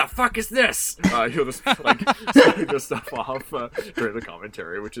 "What the fuck is this?" He'll just like start this stuff off during the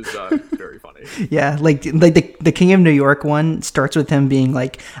commentary, which is very funny. Yeah, like the King of New York one starts with him being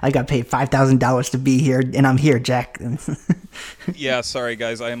like, "I got paid $5,000 to be here, and I'm here, Jack." Yeah, sorry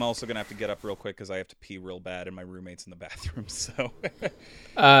guys, I am also gonna have to get up real quick because I have to pee real bad, and my roommate's in the bathroom. So,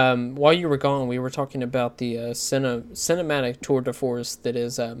 while you were gone, we were talking about the cinematic tour de force that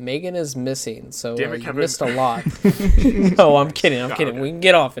is Megan is Missing. So. You missed a lot. No, I'm kidding. Okay. We can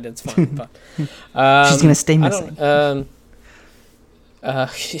get off it. It's fine. But, she's gonna stay missing.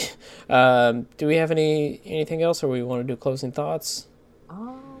 Do we have anything else, or we want to do closing thoughts?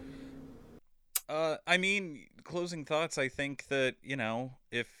 I mean, closing thoughts. I think that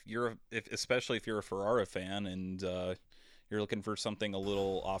especially if you're a Ferrara fan and you're looking for something a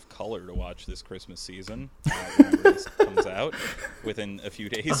little off color to watch this Christmas season, whenever this comes out within a few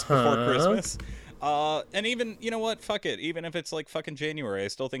days before Christmas. And even, you know what, fuck it. Even if it's like fucking January, I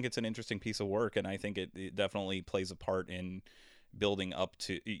still think it's an interesting piece of work, and I think it definitely plays a part in building up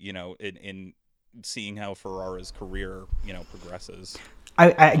to, in seeing how Ferrara's career, progresses.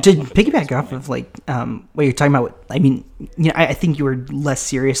 I did piggyback off of like what you're talking about. I mean, I think you were less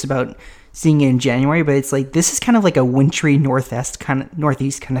serious about seeing it in January, but it's like this is kind of like a wintry northeast kind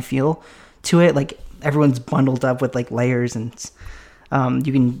of feel to it. Like everyone's bundled up with like layers, and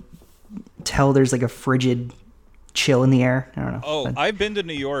you can tell there's like a frigid chill in the air. I don't know. Oh, but I've been to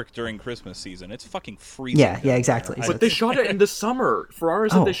New York during Christmas season. It's fucking freezing. Yeah, exactly. But they shot it in the summer. Ferrara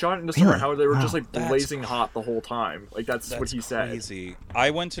said they shot it in the summer. really? How they were just like That's blazing hot the whole time. Like that's what he said. Crazy. I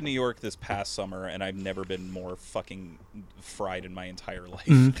went to New York this past summer, and I've never been more fucking fried in my entire life.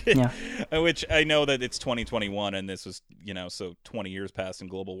 Yeah. Which I know that it's 2021, and this was, so 20 years passed, and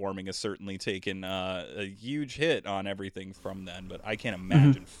global warming has certainly taken a huge hit on everything from then. But I can't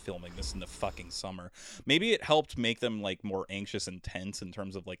imagine filming this in the fucking summer. Maybe it helped make them like more anxious and tense in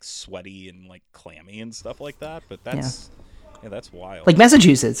terms of like sweaty and like clammy and stuff like that. But that's that's wild. like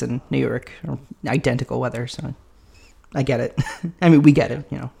Massachusetts and New York are identical weather, so I get it. I mean, we get it,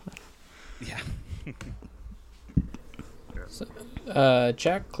 Yeah.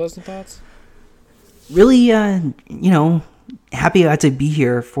 Jack, closing thoughts? Really, happy I got to be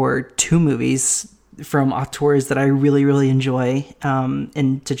here for 2 movies from auteurs that I really, really enjoy,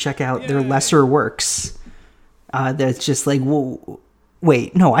 and to check out their lesser works. That's just like, whoa,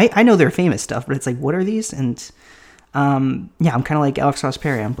 wait, no, I know their famous stuff, but it's like, what are these? And I'm kind of like Alex Ross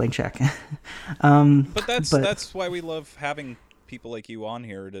Perry. I'm blank check. But that's why we love having people like you on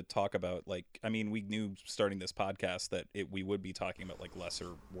here to talk about, like, I mean, we knew starting this podcast that we would be talking about like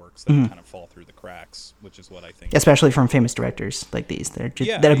lesser works that kind of fall through the cracks, which is what I think. Especially from famous directors like these that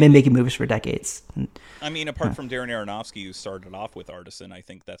have been making movies for decades. And, I mean, apart from Darren Aronofsky, who started off with Artisan, I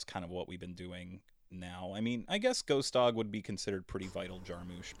think that's kind of what we've been doing now. I mean, I guess Ghost Dog would be considered pretty vital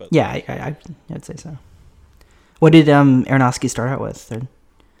Jarmusch, but yeah, I'd say so. What did Aronofsky start out with?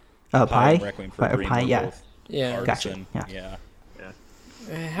 Pi? Requiem for a Dream, Pi, yeah. both Yeah. Artisan. Gotcha. Yeah.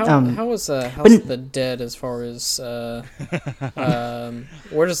 How is House of the Dead as far as where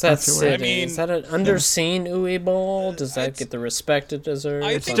does that sit? I mean, is that an underseen Uwe Ball? Does that get the respect it deserves?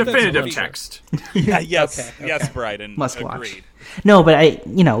 I think Definitive text. Yes, Okay. yes, Bryden. Must agreed. watch. No, but I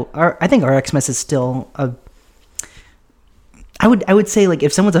think RXMS is still a. I would say, like,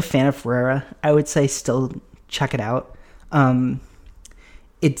 if someone's a fan of Ferrara, I would say still check it out.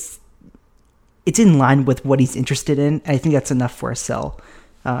 It's in line with what he's interested in. I think that's enough for a sell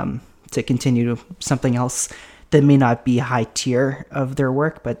to continue something else that may not be high tier of their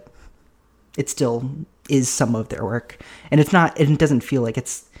work, but it still is some of their work. And it's not. It doesn't feel like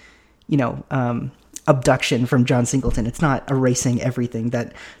it's abduction from John Singleton. It's not erasing everything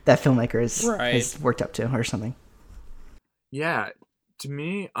that filmmaker has worked up to or something. Yeah, to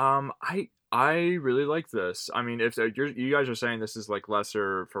me, I really like this. I mean, if you guys are saying this is like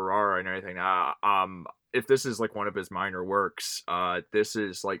lesser Ferrara and everything, if this is like one of his minor works, this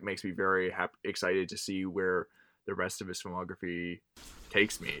is like makes me very excited to see where the rest of his filmography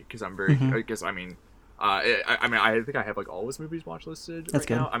takes me, because I'm very because I think I have like all his movies watch listed That's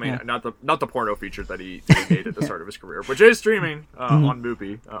good. now. I mean, Yeah. not the porno feature that he made at the start of his career, which is streaming on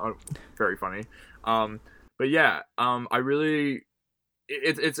Mubi. Very funny. But yeah, I really,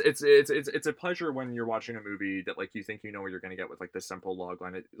 it's a pleasure when you're watching a movie that like you think you know what you're gonna get with like this simple log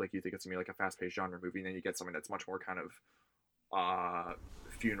line. Like you think it's gonna be like a fast-paced genre movie, and then you get something that's much more kind of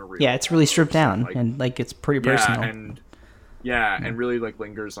funereal. Yeah, it's really stripped down, like, and like it's pretty personal. and really like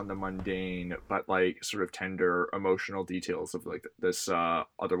lingers on the mundane but like sort of tender emotional details of like this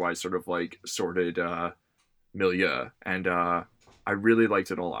otherwise sort of like sordid milieu, and I really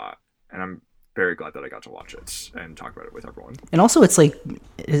liked it a lot, and I'm very glad that I got to watch it and talk about it with everyone. And also, it's like,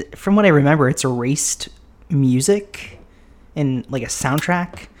 from what I remember, it's erased music and like a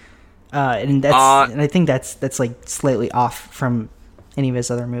soundtrack, and that's and I think that's like slightly off from any of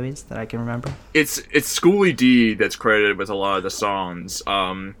his other movies that I can remember. It's Schoolie D that's credited with a lot of the songs.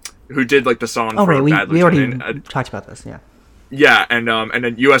 Who did like the song? Oh, for right, Bad we already Lieutenant. talked about this. Yeah. Yeah, and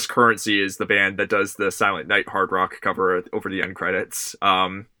then U.S. Currency is the band that does the Silent Night hard rock cover over the end credits.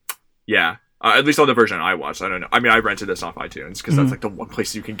 Yeah. At least on the version I watched. I don't know. I mean, I rented this off iTunes because that's like the one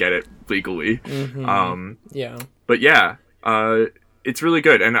place you can get it legally. Yeah. But yeah, it's really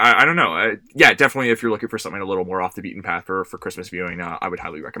good. And I don't know. Yeah, definitely if you're looking for something a little more off the beaten path for Christmas viewing, I would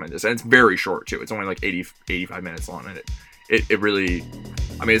highly recommend this. And it's very short, too. It's only like 85 minutes long. And it really...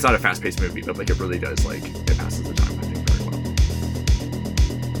 I mean, it's not a fast-paced movie, but like it really does, like, it passes the time, I think, very well.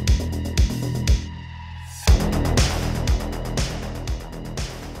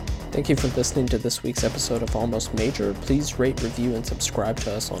 Thank you for listening to this week's episode of Almost Major. Please rate, review, and subscribe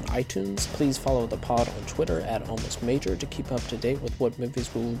to us on iTunes. Please follow the pod on Twitter at Almost Major to keep up to date with what movies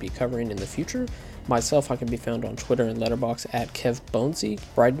we will be covering in the future. Myself, I can be found on Twitter and Letterboxd at KevBonesy.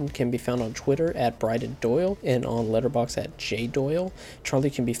 Bryden can be found on Twitter at Bryden Doyle and on Letterboxd at JDoyle. Charlie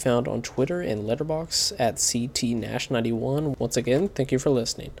can be found on Twitter and Letterboxd at CTNash91. Once again, thank you for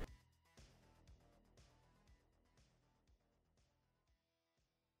listening.